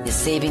Hospital is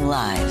saving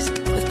lives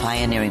with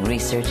pioneering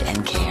research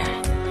and care.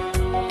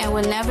 And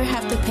we'll never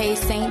have to pay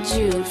St.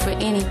 Jude for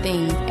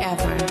anything,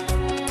 ever.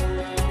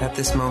 At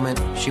this moment,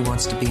 she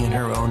wants to be in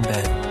her own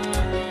bed.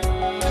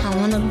 I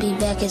want to be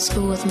back at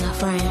school with my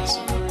friends.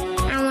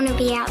 I want to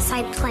be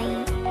outside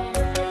playing.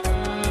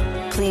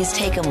 Please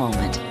take a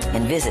moment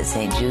and visit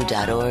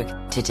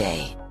stjude.org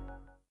today.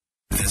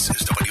 This is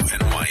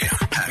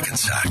WNYM,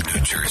 Hackensack,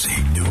 New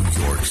Jersey, New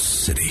York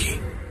City.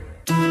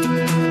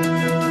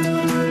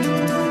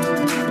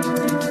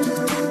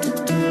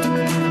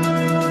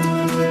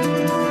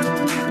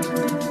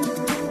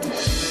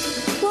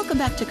 Welcome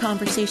back to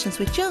Conversations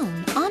with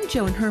Joan. I'm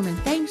Joan Herman.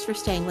 Thanks for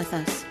staying with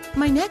us.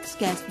 My next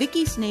guest,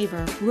 Vicki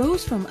Snaver,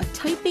 rose from a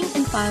typing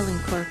and filing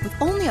clerk with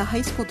only a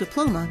high school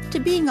diploma to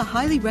being a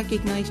highly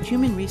recognized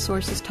human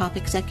resources top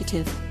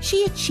executive.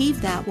 She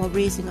achieved that while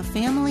raising a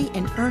family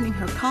and earning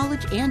her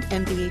college and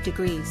MBA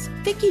degrees.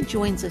 Vicki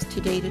joins us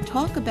today to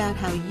talk about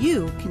how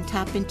you can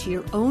tap into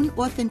your own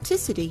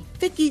authenticity.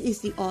 Vicki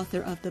is the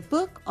author of the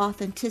book,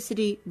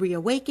 Authenticity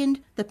Reawakened,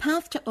 The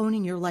Path to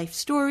Owning Your Life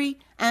Story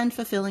and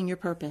Fulfilling Your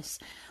Purpose.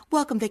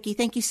 Welcome, Vicki.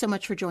 Thank you so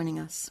much for joining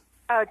us.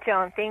 Oh,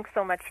 Joan, thanks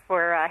so much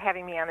for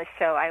having me on the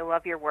show. I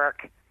love your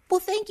work.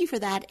 Well, thank you for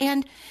that.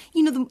 And,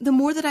 you know, the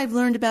more that I've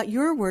learned about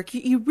your work,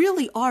 you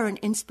really are an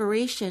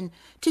inspiration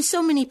to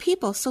so many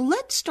people. So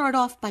let's start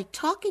off by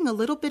talking a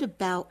little bit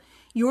about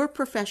your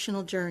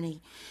professional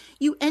journey.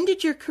 You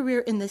ended your career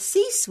in the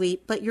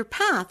C-suite, but your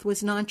path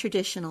was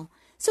non-traditional.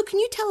 So can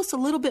you tell us a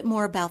little bit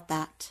more about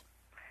that?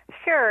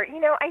 Sure. You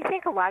know, I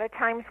think a lot of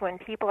times when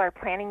people are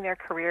planning their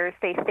careers,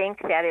 they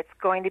think that it's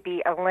going to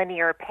be a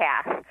linear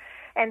path.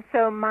 And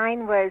so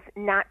mine was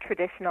not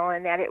traditional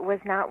in that it was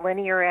not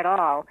linear at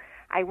all.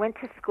 I went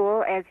to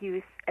school, as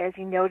you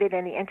noted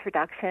in the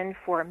introduction,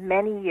 for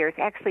many years,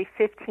 actually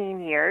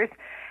 15 years,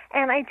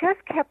 and I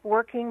just kept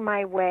working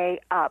my way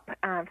up,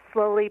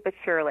 slowly but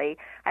surely.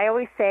 I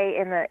always say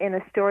in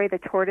the story, The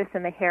Tortoise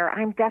and the Hare,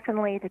 I'm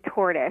definitely the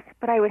tortoise,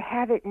 but I would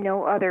have it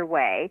no other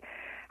way.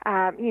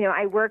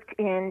 I worked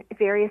in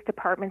various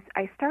departments.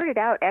 I started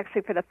out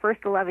actually for the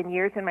first 11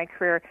 years in my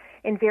career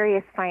in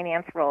various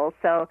finance roles.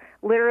 So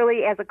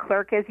literally as a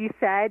clerk, as you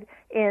said,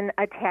 in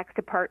a tax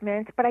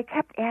department. But I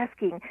kept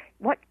asking,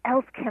 what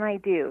else can I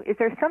do? Is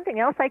there something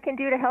else I can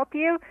do to help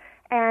you?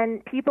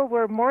 And people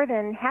were more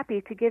than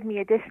happy to give me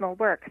additional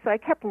work. So I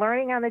kept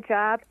learning on the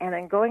job and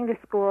then going to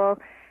school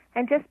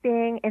and just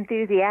being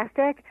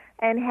enthusiastic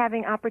and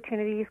having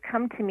opportunities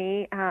come to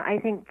me, I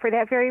think, for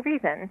that very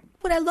reason.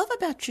 What I love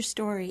about your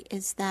story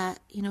is that,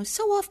 you know,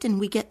 so often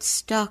we get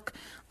stuck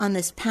on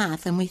this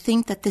path and we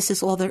think that this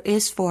is all there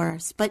is for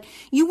us. But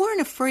you weren't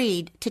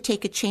afraid to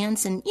take a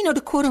chance and, you know, to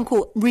quote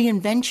unquote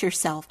reinvent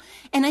yourself.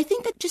 And I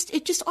think that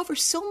it just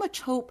offers so much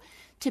hope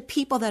to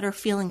people that are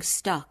feeling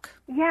stuck.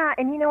 Yeah,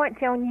 and you know what,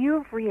 Joan,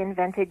 you've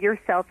reinvented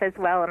yourself as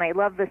well, and I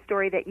love the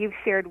story that you've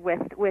shared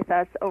with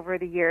us over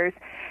the years.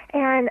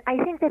 And I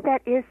think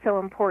that is so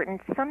important.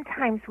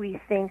 Sometimes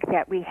we think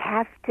that we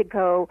have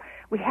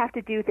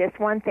to do this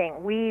one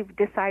thing. We've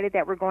decided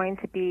that we're going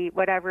to be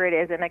whatever it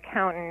is, an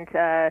accountant,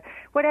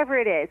 whatever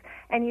it is,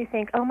 and you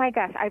think, oh my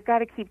gosh, I've got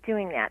to keep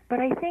doing that. But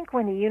I think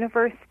when the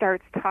universe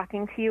starts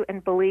talking to you,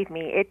 and believe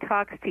me, it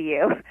talks to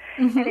you,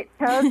 and it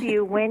tells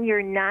you when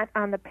you're not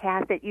on the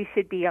path that you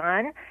should be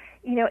on.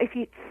 You know, if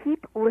you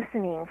keep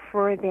listening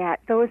for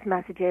those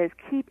messages,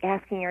 keep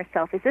asking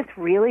yourself, is this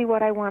really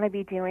what I want to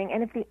be doing?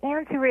 And if the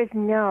answer is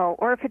no,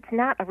 or if it's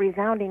not a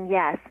resounding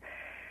yes,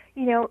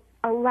 you know,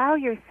 allow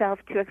yourself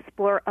to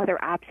explore other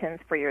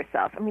options for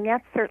yourself. I mean,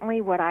 that's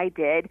certainly what I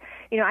did.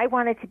 You know, I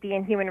wanted to be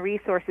in human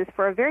resources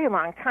for a very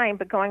long time,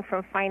 but going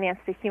from finance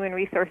to human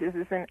resources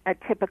isn't a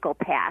typical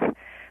path.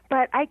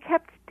 But I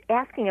kept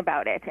asking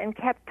about it and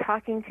kept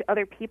talking to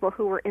other people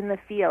who were in the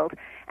field.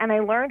 And I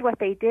learned what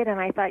they did,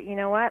 and I thought, you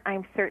know what,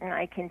 I'm certain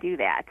I can do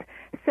that.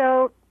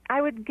 So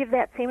I would give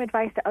that same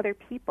advice to other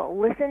people.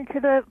 Listen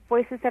to the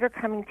voices that are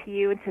coming to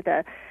you and to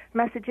the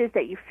messages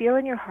that you feel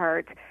in your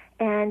heart,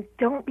 and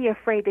don't be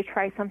afraid to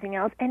try something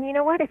else. And you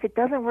know what, if it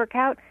doesn't work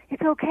out,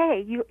 it's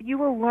okay. You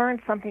will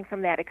learn something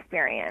from that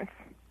experience.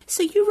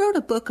 So you wrote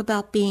a book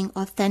about being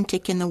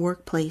authentic in the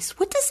workplace.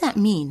 What does that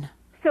mean?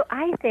 So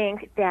I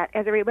think that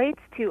as it relates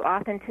to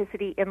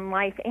authenticity in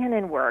life and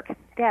in work,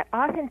 that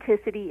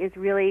authenticity is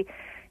really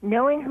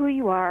knowing who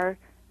you are,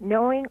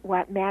 knowing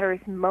what matters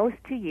most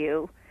to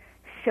you,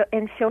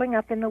 and showing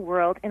up in the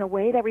world in a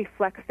way that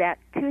reflects that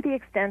to the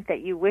extent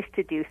that you wish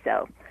to do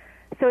so.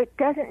 So it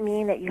doesn't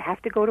mean that you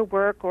have to go to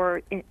work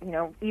or,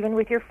 even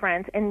with your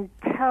friends and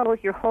tell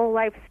your whole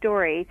life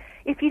story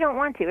if you don't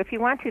want to. If you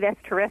want to, that's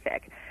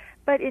terrific.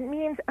 But it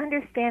means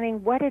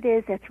understanding what it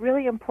is that's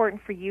really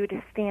important for you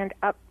to stand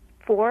up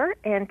for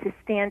and to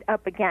stand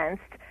up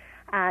against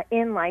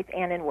in life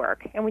and in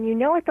work. And when you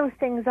know what those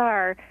things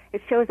are,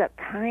 it shows up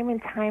time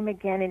and time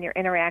again in your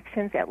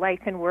interactions at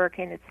life and work.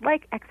 And it's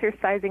like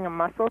exercising a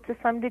muscle to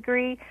some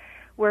degree,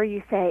 where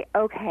you say,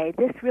 okay,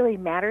 this really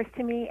matters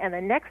to me, and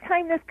the next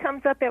time this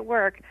comes up at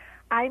work,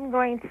 I'm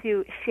going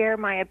to share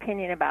my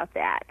opinion about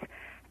that.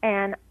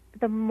 And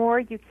the more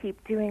you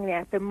keep doing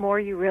that, the more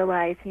you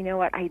realize, you know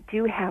what, I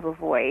do have a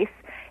voice.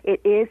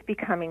 It is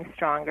becoming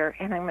stronger,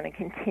 and I'm going to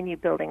continue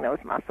building those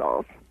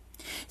muscles.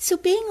 So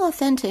being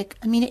authentic,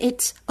 I mean,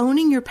 it's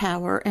owning your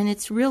power, and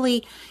it's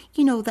really,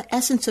 the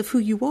essence of who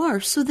you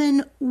are. So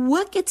then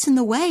what gets in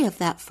the way of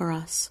that for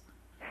us?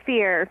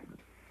 Fear.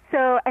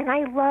 So, and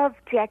I love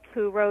Jack,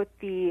 who wrote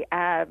the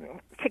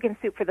Chicken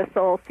Soup for the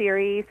Soul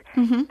series.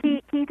 Mm-hmm.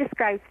 He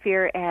describes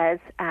fear as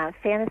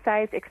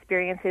fantasized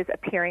experiences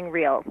appearing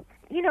real.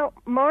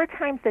 More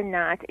times than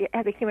not,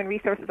 as a human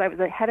resources, I was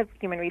the head of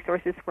human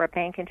resources for a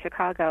bank in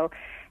Chicago,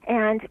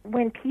 and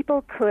when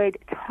people could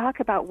talk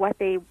about what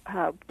they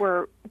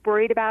were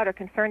worried about or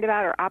concerned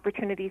about or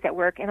opportunities at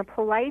work in a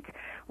polite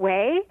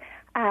way,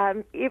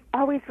 it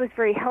always was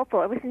very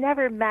helpful. It was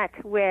never met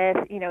with,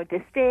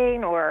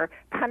 disdain or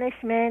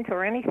punishment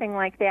or anything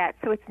like that.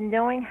 So it's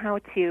knowing how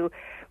to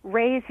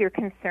raise your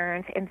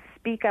concerns and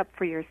speak up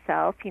for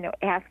yourself,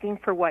 asking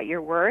for what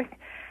you're worth.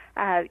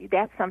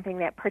 That's something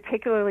that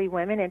particularly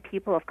women and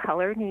people of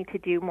color need to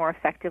do more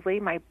effectively.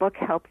 My book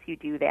helps you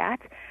do that.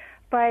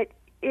 But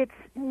it's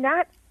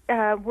not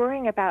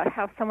worrying about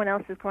how someone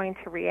else is going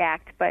to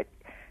react, but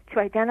to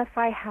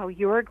identify how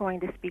you're going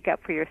to speak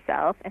up for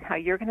yourself and how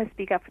you're going to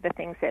speak up for the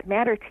things that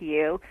matter to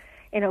you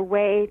in a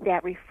way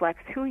that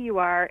reflects who you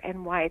are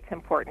and why it's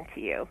important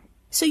to you.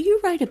 So you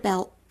write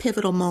about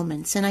pivotal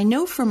moments, and I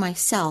know for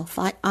myself,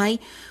 I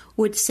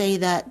would say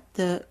that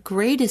the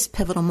greatest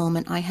pivotal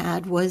moment I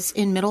had was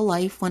in middle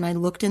life when I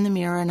looked in the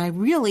mirror and I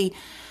really,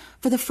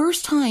 for the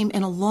first time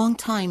in a long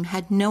time,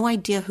 had no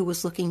idea who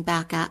was looking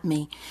back at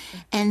me.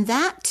 And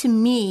that, to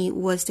me,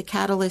 was the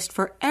catalyst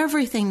for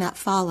everything that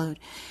followed.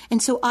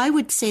 And so I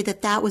would say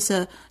that that was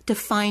a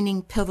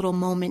defining, pivotal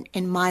moment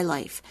in my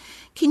life.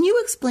 Can you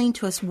explain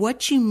to us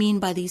what you mean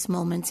by these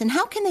moments and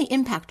how can they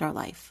impact our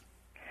life?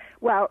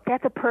 Well,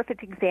 that's a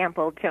perfect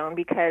example, Joan,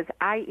 because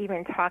I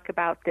even talk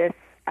about this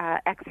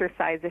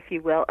exercise, if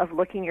you will, of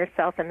looking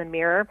yourself in the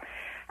mirror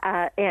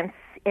and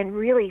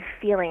really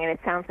feeling, and it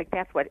sounds like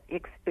that's what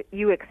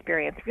you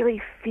experience,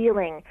 really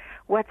feeling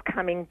what's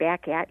coming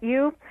back at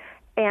you.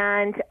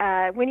 And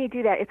when you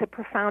do that, it's a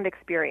profound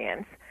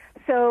experience.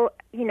 So,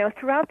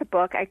 throughout the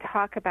book, I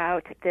talk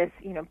about this,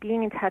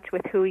 being in touch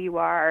with who you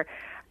are.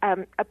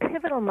 A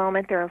pivotal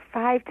moment, there are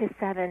 5 to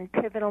 7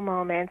 pivotal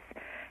moments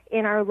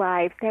in our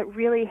lives that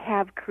really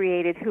have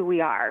created who we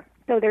are.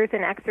 So there's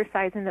an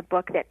exercise in the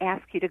book that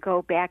asks you to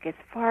go back as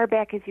far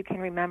back as you can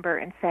remember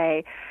and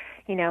say,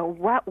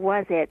 what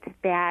was it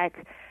that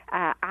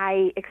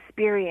I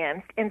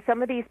experienced? And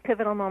some of these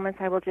pivotal moments,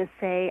 I will just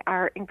say,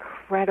 are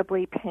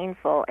incredibly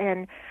painful.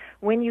 And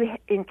when you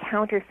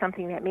encounter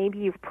something that maybe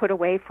you've put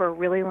away for a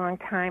really long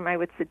time, I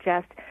would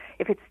suggest,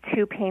 if it's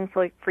too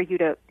painful for you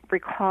to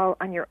recall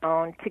on your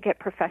own, to get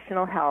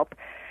professional help.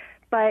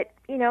 But,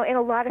 in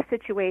a lot of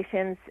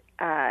situations,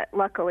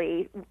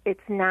 luckily,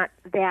 it's not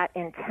that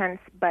intense,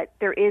 but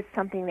there is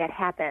something that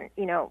happened.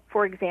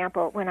 For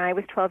example, when I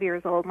was 12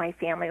 years old, my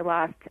family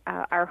lost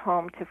our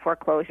home to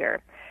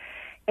foreclosure.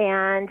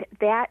 And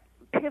that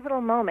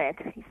pivotal moment,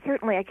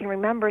 certainly I can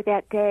remember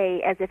that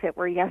day as if it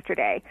were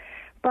yesterday.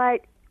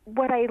 But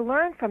what I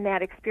learned from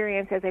that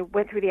experience as I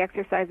went through the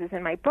exercises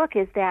in my book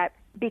is that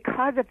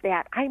because of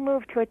that, I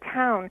moved to a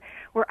town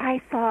where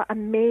I saw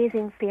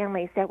amazing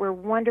families that were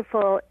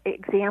wonderful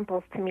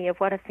examples to me of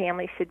what a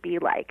family should be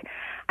like.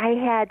 I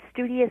had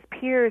studious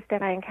peers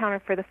that I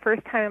encountered for the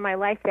first time in my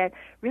life that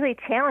really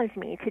challenged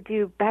me to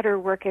do better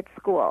work at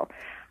school.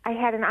 I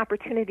had an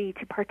opportunity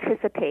to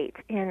participate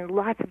in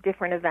lots of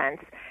different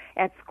events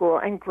at school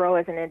and grow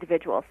as an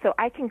individual. So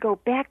I can go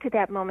back to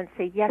that moment and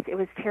say, yes, it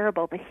was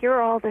terrible, but here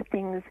are all the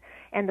things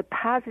and the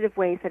positive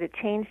ways that it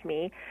changed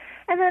me.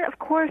 And then, of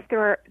course,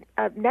 there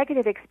are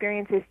negative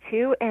experiences,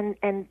 too,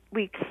 and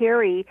we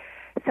carry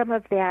some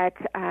of that,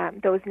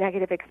 those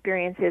negative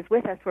experiences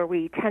with us, where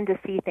we tend to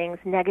see things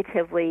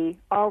negatively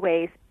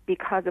always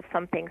because of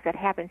some things that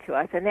happen to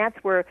us. And that's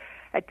where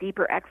a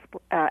deeper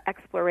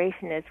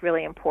exploration is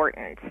really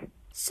important.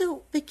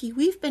 So, Vicki,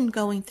 we've been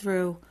going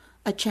through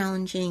a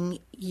challenging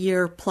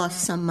year plus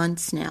some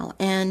months now.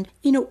 And,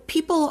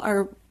 people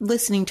are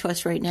listening to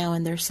us right now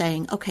and they're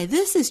saying, okay,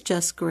 this is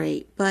just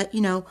great, but,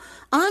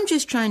 I'm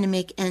just trying to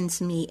make ends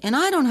meet and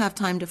I don't have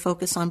time to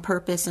focus on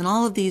purpose and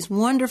all of these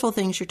wonderful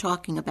things you're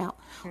talking about.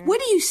 Mm-hmm.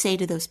 What do you say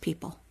to those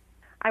people?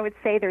 I would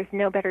say there's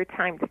no better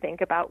time to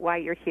think about why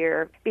you're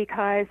here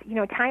because,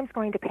 time's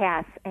going to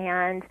pass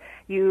and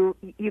you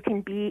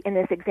can be in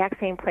this exact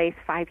same place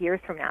 5 years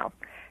from now.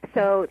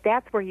 So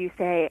that's where you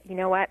say, you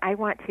know what, I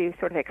want to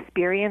sort of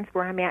experience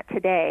where I'm at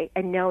today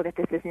and know that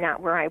this is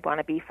not where I want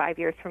to be 5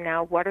 years from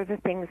now. What are the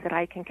things that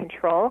I can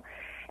control,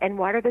 and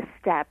what are the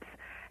steps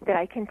that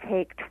I can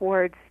take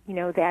towards,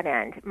 that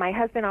end? My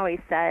husband always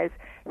says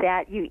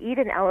that you eat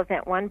an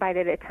elephant one bite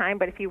at a time,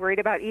 but if you worried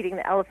about eating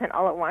the elephant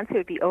all at once, it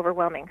would be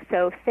overwhelming.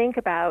 So think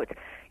about,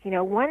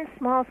 one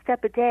small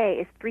step a day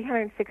is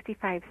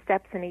 365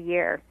 steps in a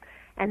year,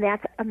 and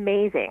that's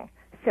amazing.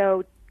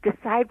 So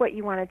decide what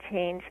you want to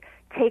change,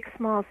 take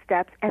small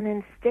steps, and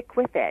then stick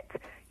with it.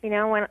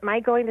 When my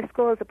going to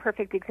school is a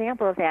perfect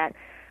example of that.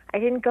 I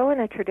didn't go in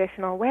a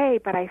traditional way,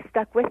 but I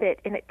stuck with it,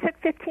 and it took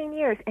 15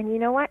 years. And you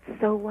know what?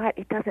 So what?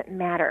 It doesn't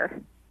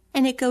matter.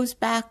 And it goes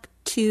back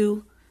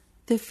to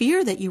the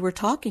fear that you were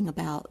talking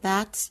about.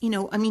 That's,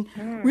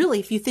 really,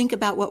 if you think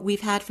about what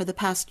we've had for the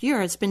past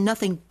year, it's been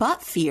nothing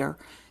but fear.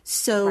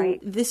 So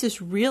This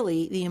is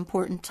really the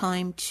important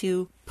time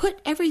to put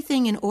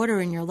everything in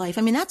order in your life.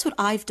 That's what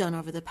I've done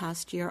over the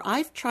past year.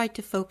 I've tried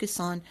to focus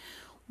on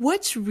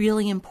what's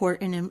really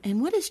important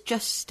and what is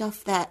just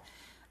stuff that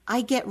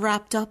I get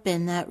wrapped up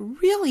in that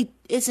really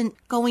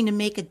isn't going to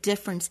make a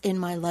difference in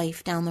my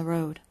life down the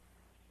road.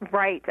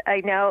 Right,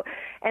 I know.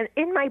 And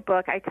in my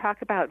book, I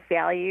talk about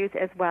values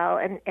as well,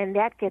 and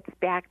that gets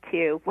back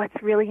to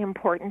what's really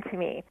important to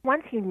me.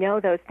 Once you know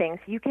those things,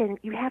 you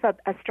have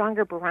a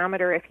stronger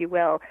barometer, if you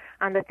will,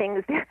 on the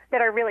things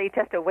that are really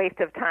just a waste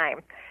of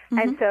time. Mm-hmm.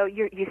 And so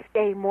you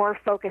stay more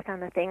focused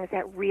on the things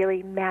that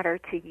really matter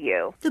to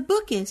you. The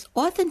book is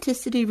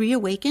Authenticity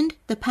Reawakened,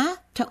 The Path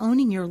to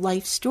Owning Your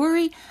Life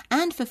Story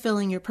and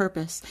Fulfilling Your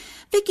Purpose.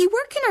 Vicki,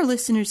 where can our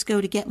listeners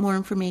go to get more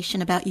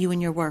information about you and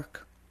your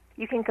work?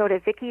 You can go to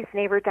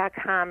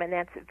vickysnavor.com, and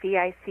that's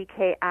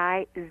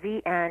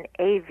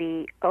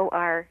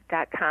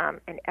VICKIZNAVOR.com,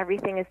 and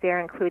everything is there,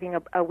 including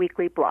a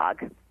weekly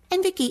blog.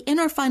 And Vicki, in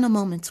our final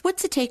moments,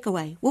 what's the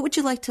takeaway? What would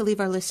you like to leave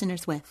our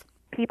listeners with?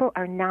 People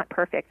are not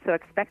perfect, so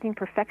expecting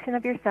perfection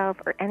of yourself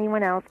or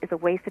anyone else is a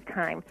waste of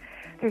time.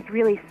 There's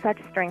really such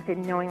strength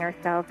in knowing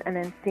ourselves and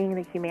then seeing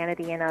the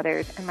humanity in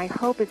others, and my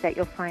hope is that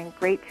you'll find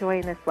great joy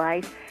in this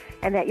life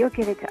and that you'll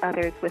give it to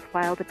others with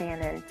wild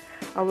abandon.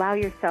 Allow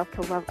yourself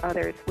to love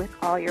others with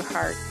all your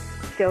heart.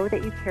 Show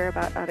that you care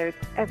about others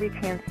every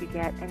chance you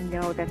get, and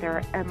know that there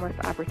are endless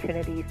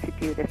opportunities to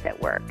do this at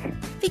work.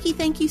 Vicki,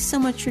 thank you so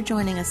much for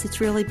joining us.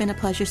 It's really been a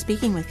pleasure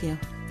speaking with you.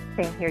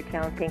 Same here,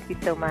 Joan. Thank you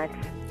so much.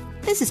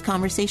 This is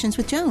Conversations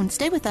with Joan.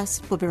 Stay with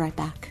us. We'll be right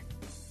back.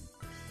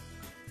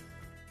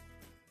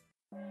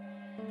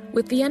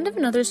 With the end of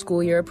another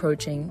school year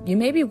approaching, you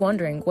may be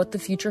wondering what the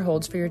future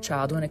holds for your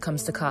child when it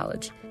comes to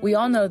college. We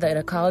all know that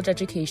a college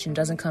education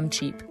doesn't come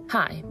cheap.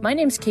 Hi, my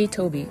name's Kate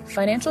Toby,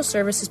 financial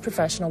services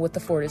professional with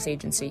the Fortis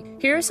Agency.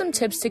 Here are some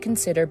tips to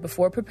consider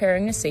before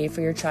preparing to save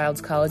for your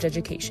child's college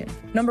education.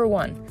 Number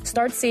 1,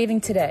 start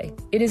saving today.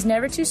 It is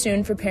never too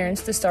soon for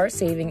parents to start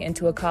saving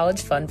into a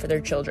college fund for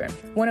their children.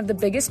 One of the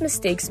biggest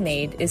mistakes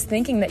made is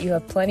thinking that you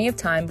have plenty of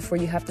time before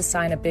you have to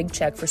sign a big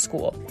check for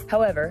school.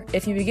 However,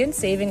 if you begin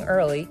saving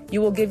early,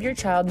 you will give your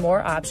child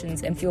more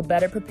options and feel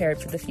better prepared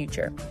for the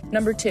future.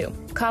 Number 2,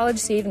 college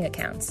saving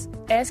accounts.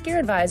 Ask your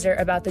advisor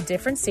about the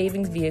different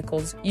savings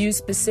vehicles used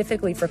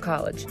specifically for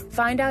college.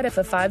 Find out if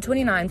a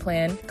 529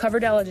 plan,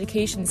 Coverdell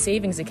Education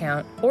savings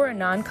account, or a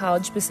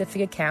non-college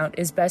specific account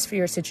is best for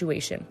your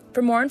situation.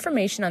 For more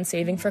information on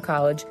saving for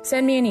college,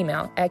 send me an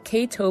email at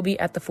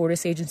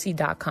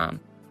ktoby@thefortisagency.com.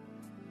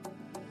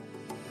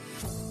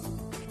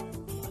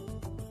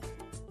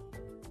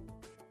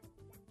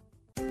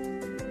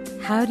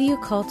 How do you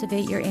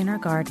cultivate your inner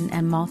garden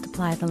and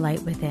multiply the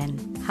light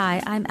within?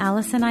 Hi, I'm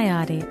Allison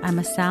Ayati. I'm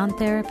a sound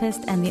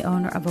therapist and the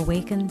owner of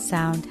Awaken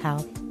Sound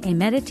Health, a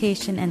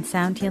meditation and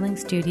sound healing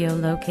studio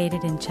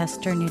located in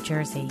Chester, New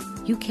Jersey.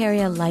 You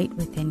carry a light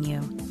within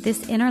you.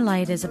 This inner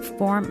light is a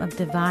form of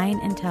divine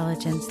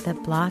intelligence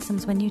that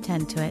blossoms when you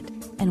tend to it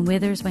and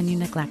withers when you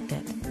neglect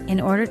it. In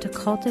order to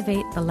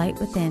cultivate the light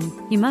within,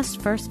 you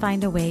must first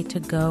find a way to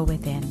go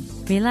within.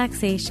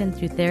 Relaxation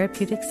through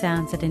therapeutic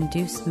sounds that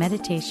induce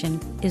meditation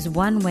is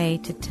one way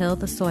to till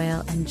the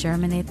soil and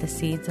germinate the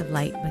seeds of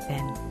light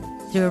within.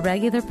 Through a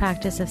regular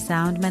practice of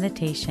sound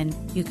meditation,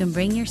 you can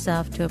bring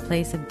yourself to a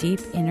place of deep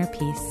inner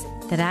peace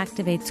that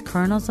activates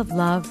kernels of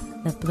love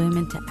that bloom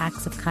into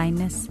acts of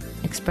kindness,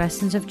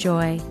 expressions of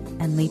joy,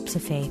 and leaps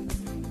of faith.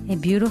 A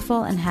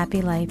beautiful and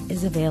happy life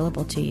is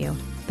available to you,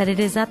 but it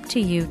is up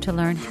to you to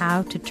learn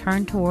how to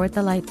turn toward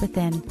the light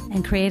within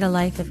and create a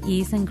life of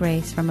ease and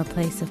grace from a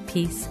place of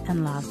peace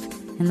and love.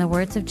 In the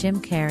words of Jim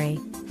Carrey,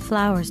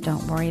 flowers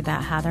don't worry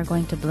about how they're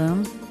going to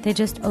bloom. They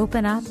just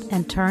open up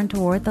and turn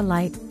toward the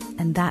light,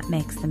 and that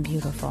makes them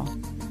beautiful.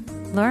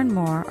 Learn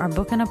more or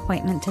book an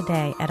appointment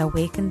today at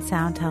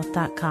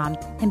awakensoundhealth.com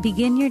and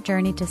begin your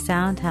journey to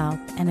sound health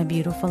and a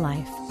beautiful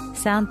life.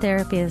 Sound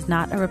therapy is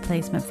not a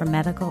replacement for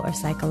medical or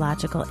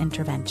psychological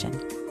intervention.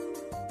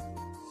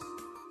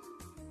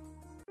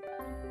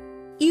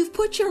 You've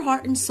put your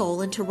heart and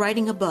soul into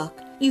writing a book.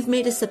 You've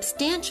made a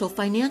substantial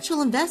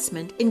financial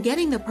investment in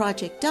getting the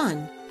project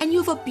done. and you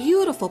have a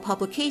beautiful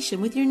publication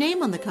with your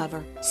name on the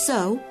cover.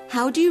 So,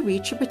 how do you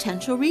reach your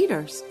potential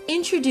readers?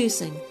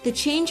 Introducing the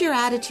Change Your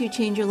Attitude,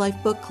 Change Your Life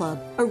Book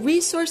Club, a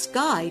resource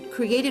guide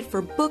created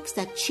for books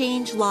that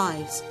change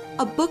lives.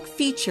 A book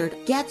featured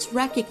gets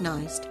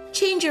recognized.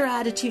 Change Your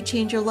Attitude,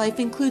 Change Your Life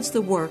includes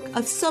the work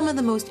of some of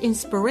the most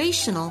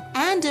inspirational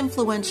and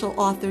influential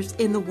authors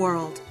in the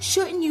world.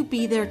 Shouldn't you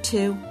be there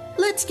too?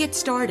 Let's get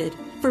started.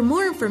 For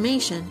more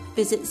information,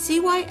 visit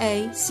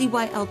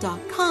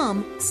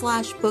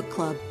cyacyl.com/book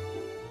club.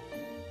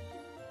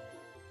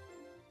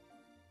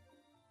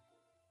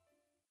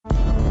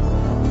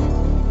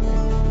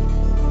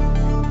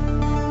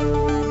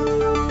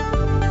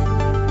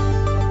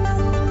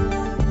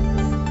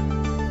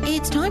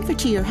 It's time for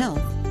To Your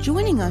Health.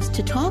 Joining us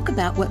to talk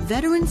about what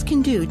veterans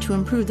can do to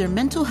improve their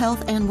mental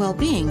health and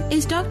well-being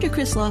is Dr.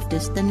 Chris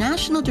Loftus, the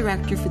National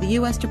Director for the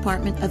U.S.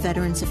 Department of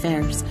Veterans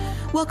Affairs.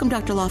 Welcome,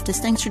 Dr. Loftus.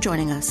 Thanks for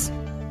joining us.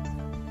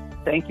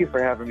 Thank you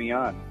for having me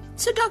on.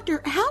 So,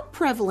 Doctor, how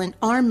prevalent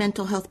are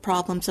mental health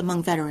problems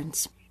among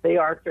veterans? They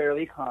are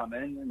fairly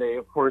common. They,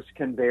 of course,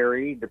 can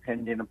vary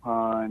depending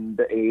upon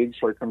the age,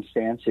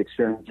 circumstance,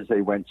 experiences they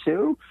went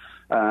to.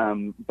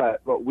 But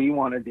what we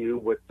want to do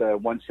with the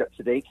One Step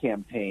Today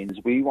campaign is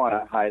we want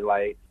to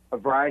highlight a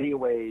variety of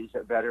ways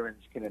that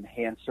veterans can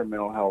enhance their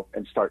mental health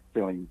and start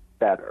feeling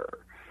better.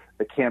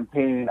 The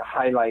campaign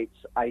highlights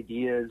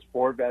ideas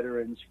for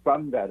veterans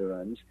from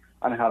veterans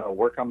on how to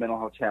work on mental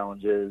health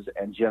challenges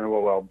and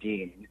general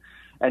well-being,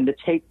 and to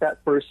take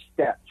that first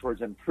step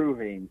towards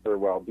improving their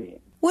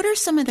well-being. What are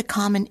some of the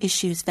common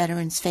issues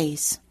veterans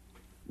face?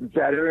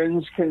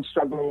 Veterans can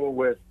struggle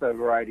with a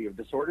variety of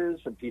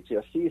disorders, from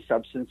PTSD,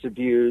 substance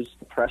abuse,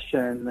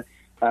 depression,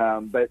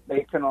 but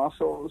they can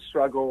also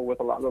struggle with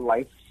a lot of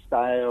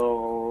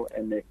lifestyle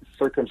and the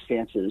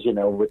circumstances,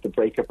 with the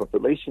breakup of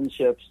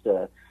relationships,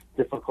 the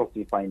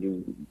difficulty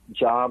finding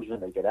jobs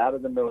when they get out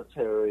of the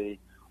military,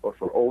 or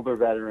for older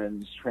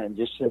veterans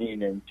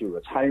transitioning into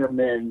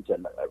retirement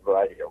and a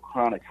variety of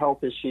chronic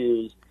health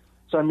issues.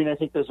 So, I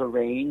think there's a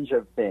range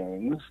of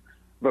things,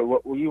 but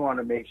what we want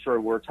to make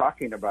sure we're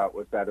talking about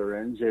with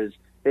veterans is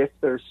if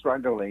they're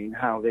struggling,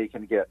 how they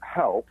can get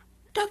help.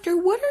 Doctor,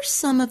 what are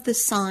some of the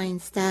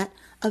signs that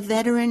a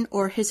veteran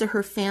or his or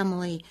her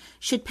family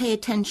should pay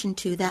attention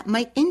to that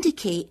might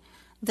indicate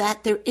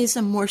that there is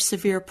a more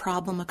severe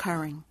problem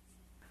occurring?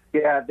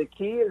 Yeah, the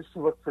key is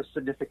to look for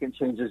significant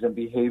changes in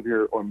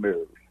behavior or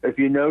mood. If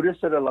you notice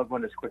that a loved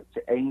one is quick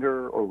to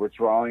anger or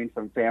withdrawing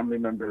from family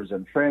members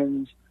and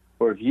friends,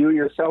 or if you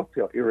yourself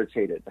feel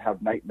irritated,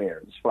 have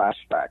nightmares,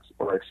 flashbacks,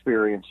 or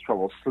experience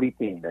trouble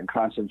sleeping and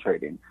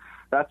concentrating,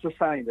 that's a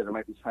sign that it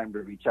might be time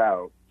to reach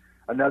out.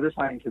 Another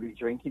sign could be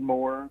drinking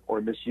more or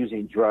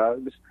misusing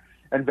drugs.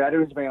 And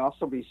veterans may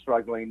also be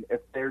struggling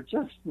if they're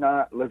just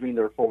not living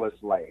their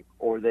fullest life,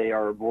 or they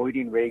are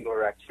avoiding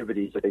regular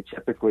activities that they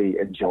typically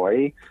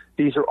enjoy.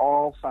 These are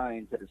all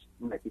signs that it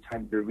might be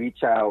time to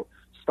reach out,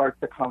 start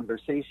the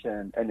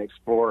conversation, and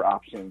explore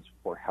options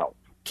for help.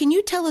 Can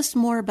you tell us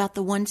more about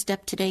the One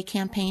Step Today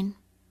campaign?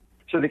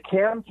 So the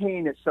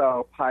campaign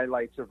itself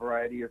highlights a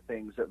variety of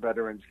things that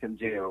veterans can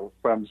do,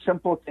 from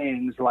simple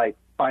things like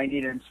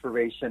finding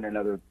inspiration in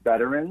other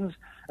veterans,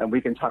 and we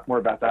can talk more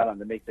about that on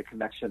the Make the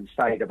Connection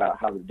site about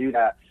how to do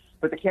that.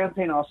 But the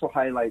campaign also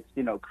highlights,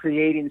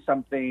 creating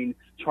something,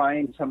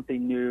 trying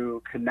something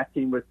new,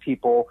 connecting with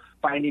people,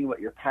 finding what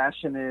your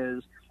passion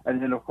is,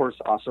 and then, of course,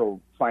 also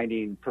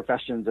finding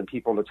professions and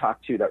people to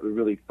talk to that would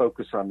really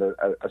focus on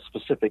a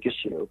specific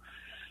issue.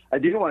 I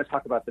do want to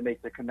talk about the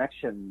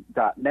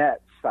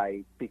MakeTheConnection.net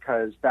site,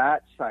 because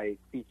that site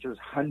features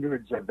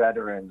hundreds of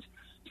veterans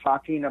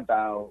talking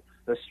about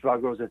the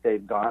struggles that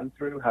they've gone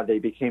through, how they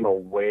became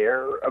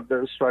aware of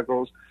those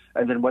struggles,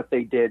 and then what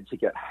they did to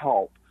get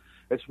help.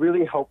 It's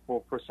really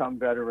helpful for some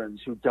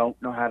veterans who don't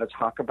know how to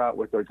talk about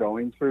what they're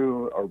going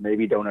through, or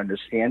maybe don't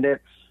understand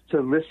it, to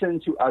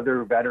listen to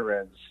other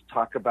veterans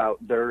talk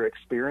about their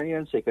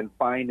experience. They can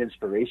find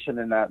inspiration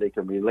in that, they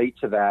can relate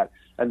to that,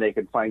 and they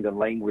can find the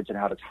language and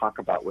how to talk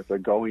about what they're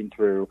going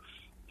through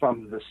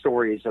from the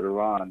stories that are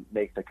on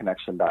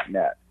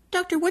MakeTheConnection.net.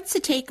 Doctor, what's the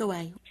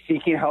takeaway?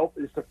 Seeking help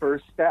is the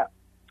first step.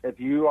 If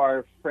you are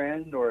a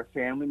friend or a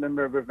family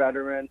member of a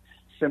veteran,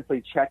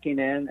 simply checking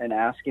in and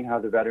asking how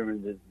the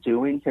veteran is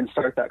doing can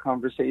start that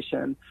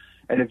conversation.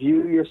 And if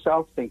you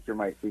yourself think you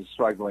might be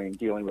struggling,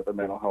 dealing with a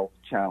mental health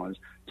challenge,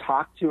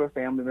 talk to a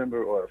family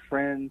member or a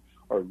friend,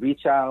 or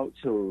reach out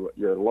to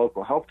your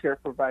local healthcare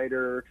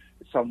provider,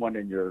 someone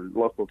in your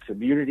local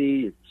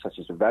community, such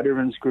as a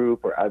veterans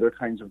group or other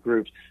kinds of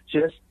groups.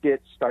 Just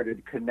get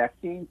started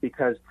connecting,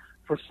 because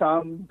for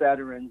some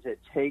veterans, it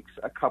takes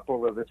a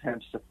couple of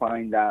attempts to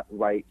find that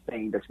right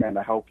thing that's going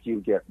to help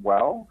you get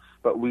well.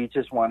 But we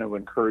just want to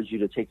encourage you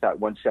to take that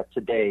one step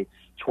today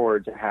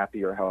towards a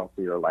happier,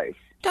 healthier life.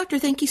 Doctor,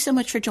 thank you so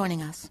much for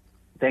joining us.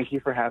 Thank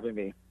you for having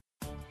me.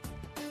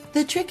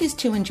 The trick is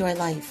to enjoy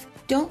life.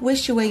 Don't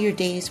wish away your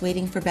days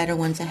waiting for better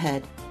ones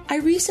ahead. I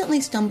recently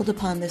stumbled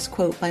upon this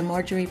quote by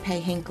Marjorie Pay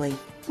Hinckley.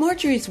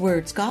 Marjorie's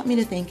words got me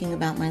to thinking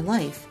about my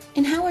life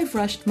and how I've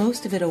rushed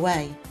most of it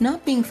away,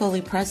 not being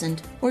fully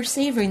present or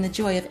savoring the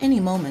joy of any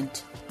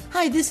moment.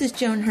 Hi, this is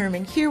Joan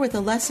Herman here with a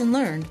lesson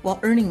learned while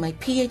earning my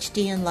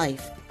PhD in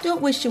life.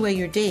 Don't wish away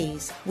your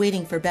days,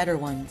 waiting for better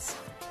ones.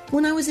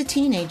 When I was a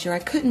teenager, I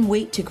couldn't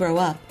wait to grow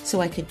up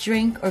so I could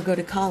drink or go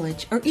to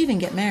college or even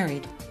get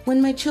married.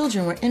 When my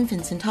children were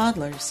infants and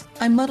toddlers,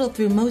 I muddled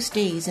through most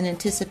days in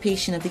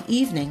anticipation of the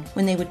evening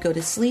when they would go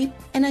to sleep,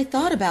 and I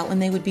thought about when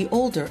they would be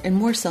older and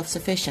more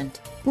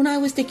self-sufficient. When I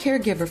was the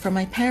caregiver for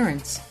my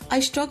parents, I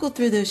struggled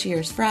through those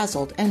years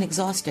frazzled and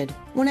exhausted.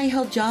 When I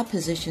held job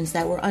positions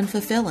that were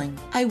unfulfilling,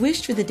 I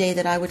wished for the day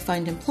that I would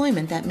find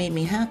employment that made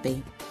me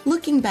happy.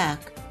 Looking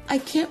back, I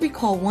can't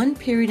recall one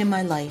period in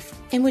my life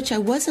in which I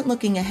wasn't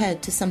looking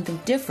ahead to something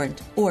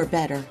different or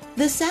better.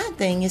 The sad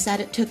thing is that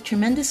it took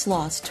tremendous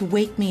loss to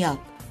wake me up.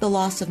 The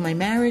loss of my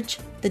marriage,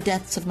 the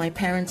deaths of my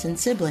parents and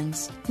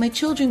siblings, my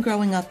children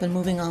growing up and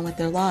moving on with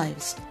their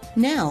lives.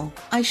 Now,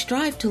 I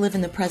strive to live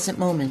in the present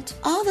moment.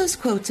 All those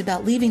quotes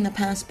about leaving the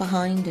past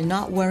behind and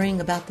not worrying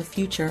about the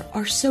future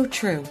are so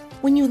true.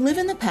 When you live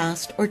in the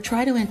past or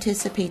try to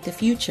anticipate the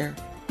future,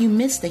 you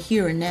miss the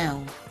here and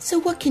now. So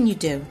what can you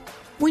do?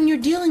 When you're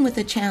dealing with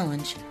a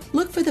challenge,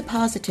 look for the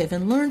positive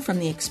and learn from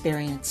the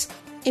experience.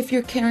 If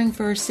you're caring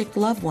for a sick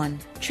loved one,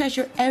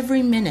 treasure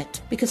every minute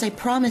because I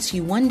promise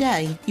you one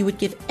day you would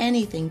give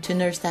anything to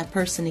nurse that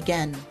person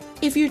again.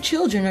 If your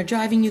children are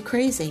driving you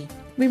crazy,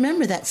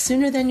 remember that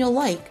sooner than you'll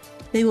like,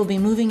 they will be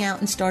moving out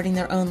and starting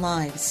their own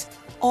lives.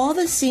 All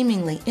the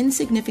seemingly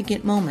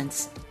insignificant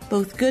moments,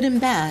 both good and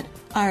bad,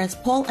 are, as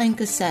Paul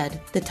Anka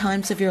said, the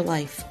times of your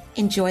life.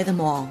 Enjoy them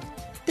all.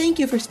 Thank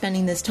you for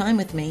spending this time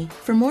with me.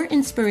 For more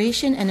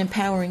inspiration and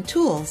empowering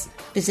tools,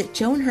 visit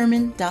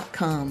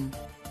joanherman.com.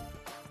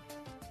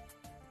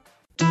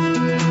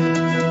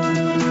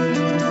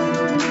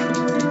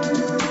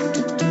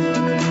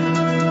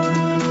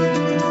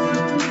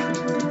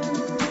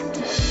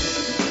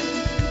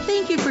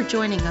 Thank you for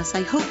joining us.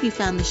 I hope you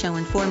found the show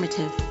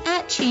informative.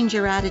 At Change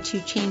Your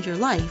Attitude, Change Your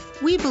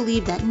Life, we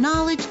believe that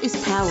knowledge is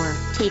power.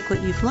 Take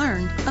what you've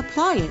learned,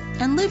 apply it,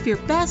 and live your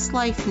best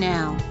life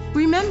now.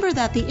 Remember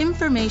that the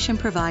information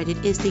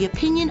provided is the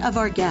opinion of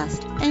our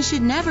guest and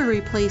should never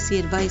replace the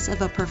advice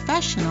of a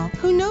professional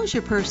who knows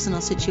your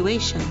personal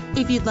situation.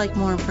 If you'd like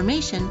more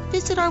information,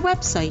 visit our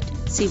website,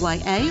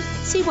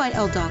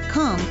 cyacyl.com.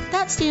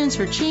 That stands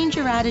for Change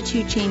Your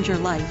Attitude, Change Your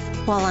Life.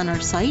 While on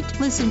our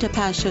site, listen to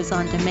past shows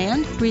on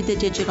demand, read the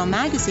digital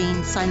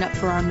magazine, sign up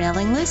for our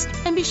mailing list,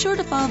 and be sure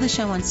to follow the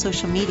show on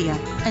social media.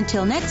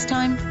 Until next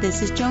time,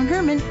 this is Joan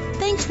Herman.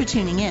 Thanks for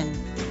tuning in.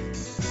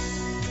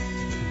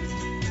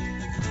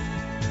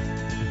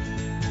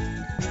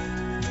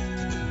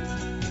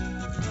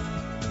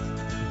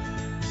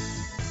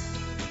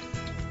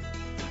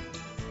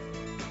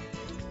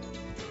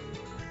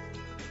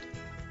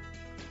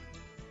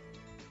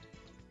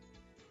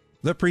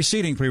 The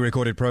preceding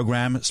pre-recorded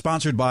program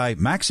sponsored by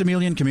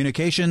Maximilian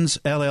Communications,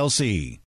 LLC.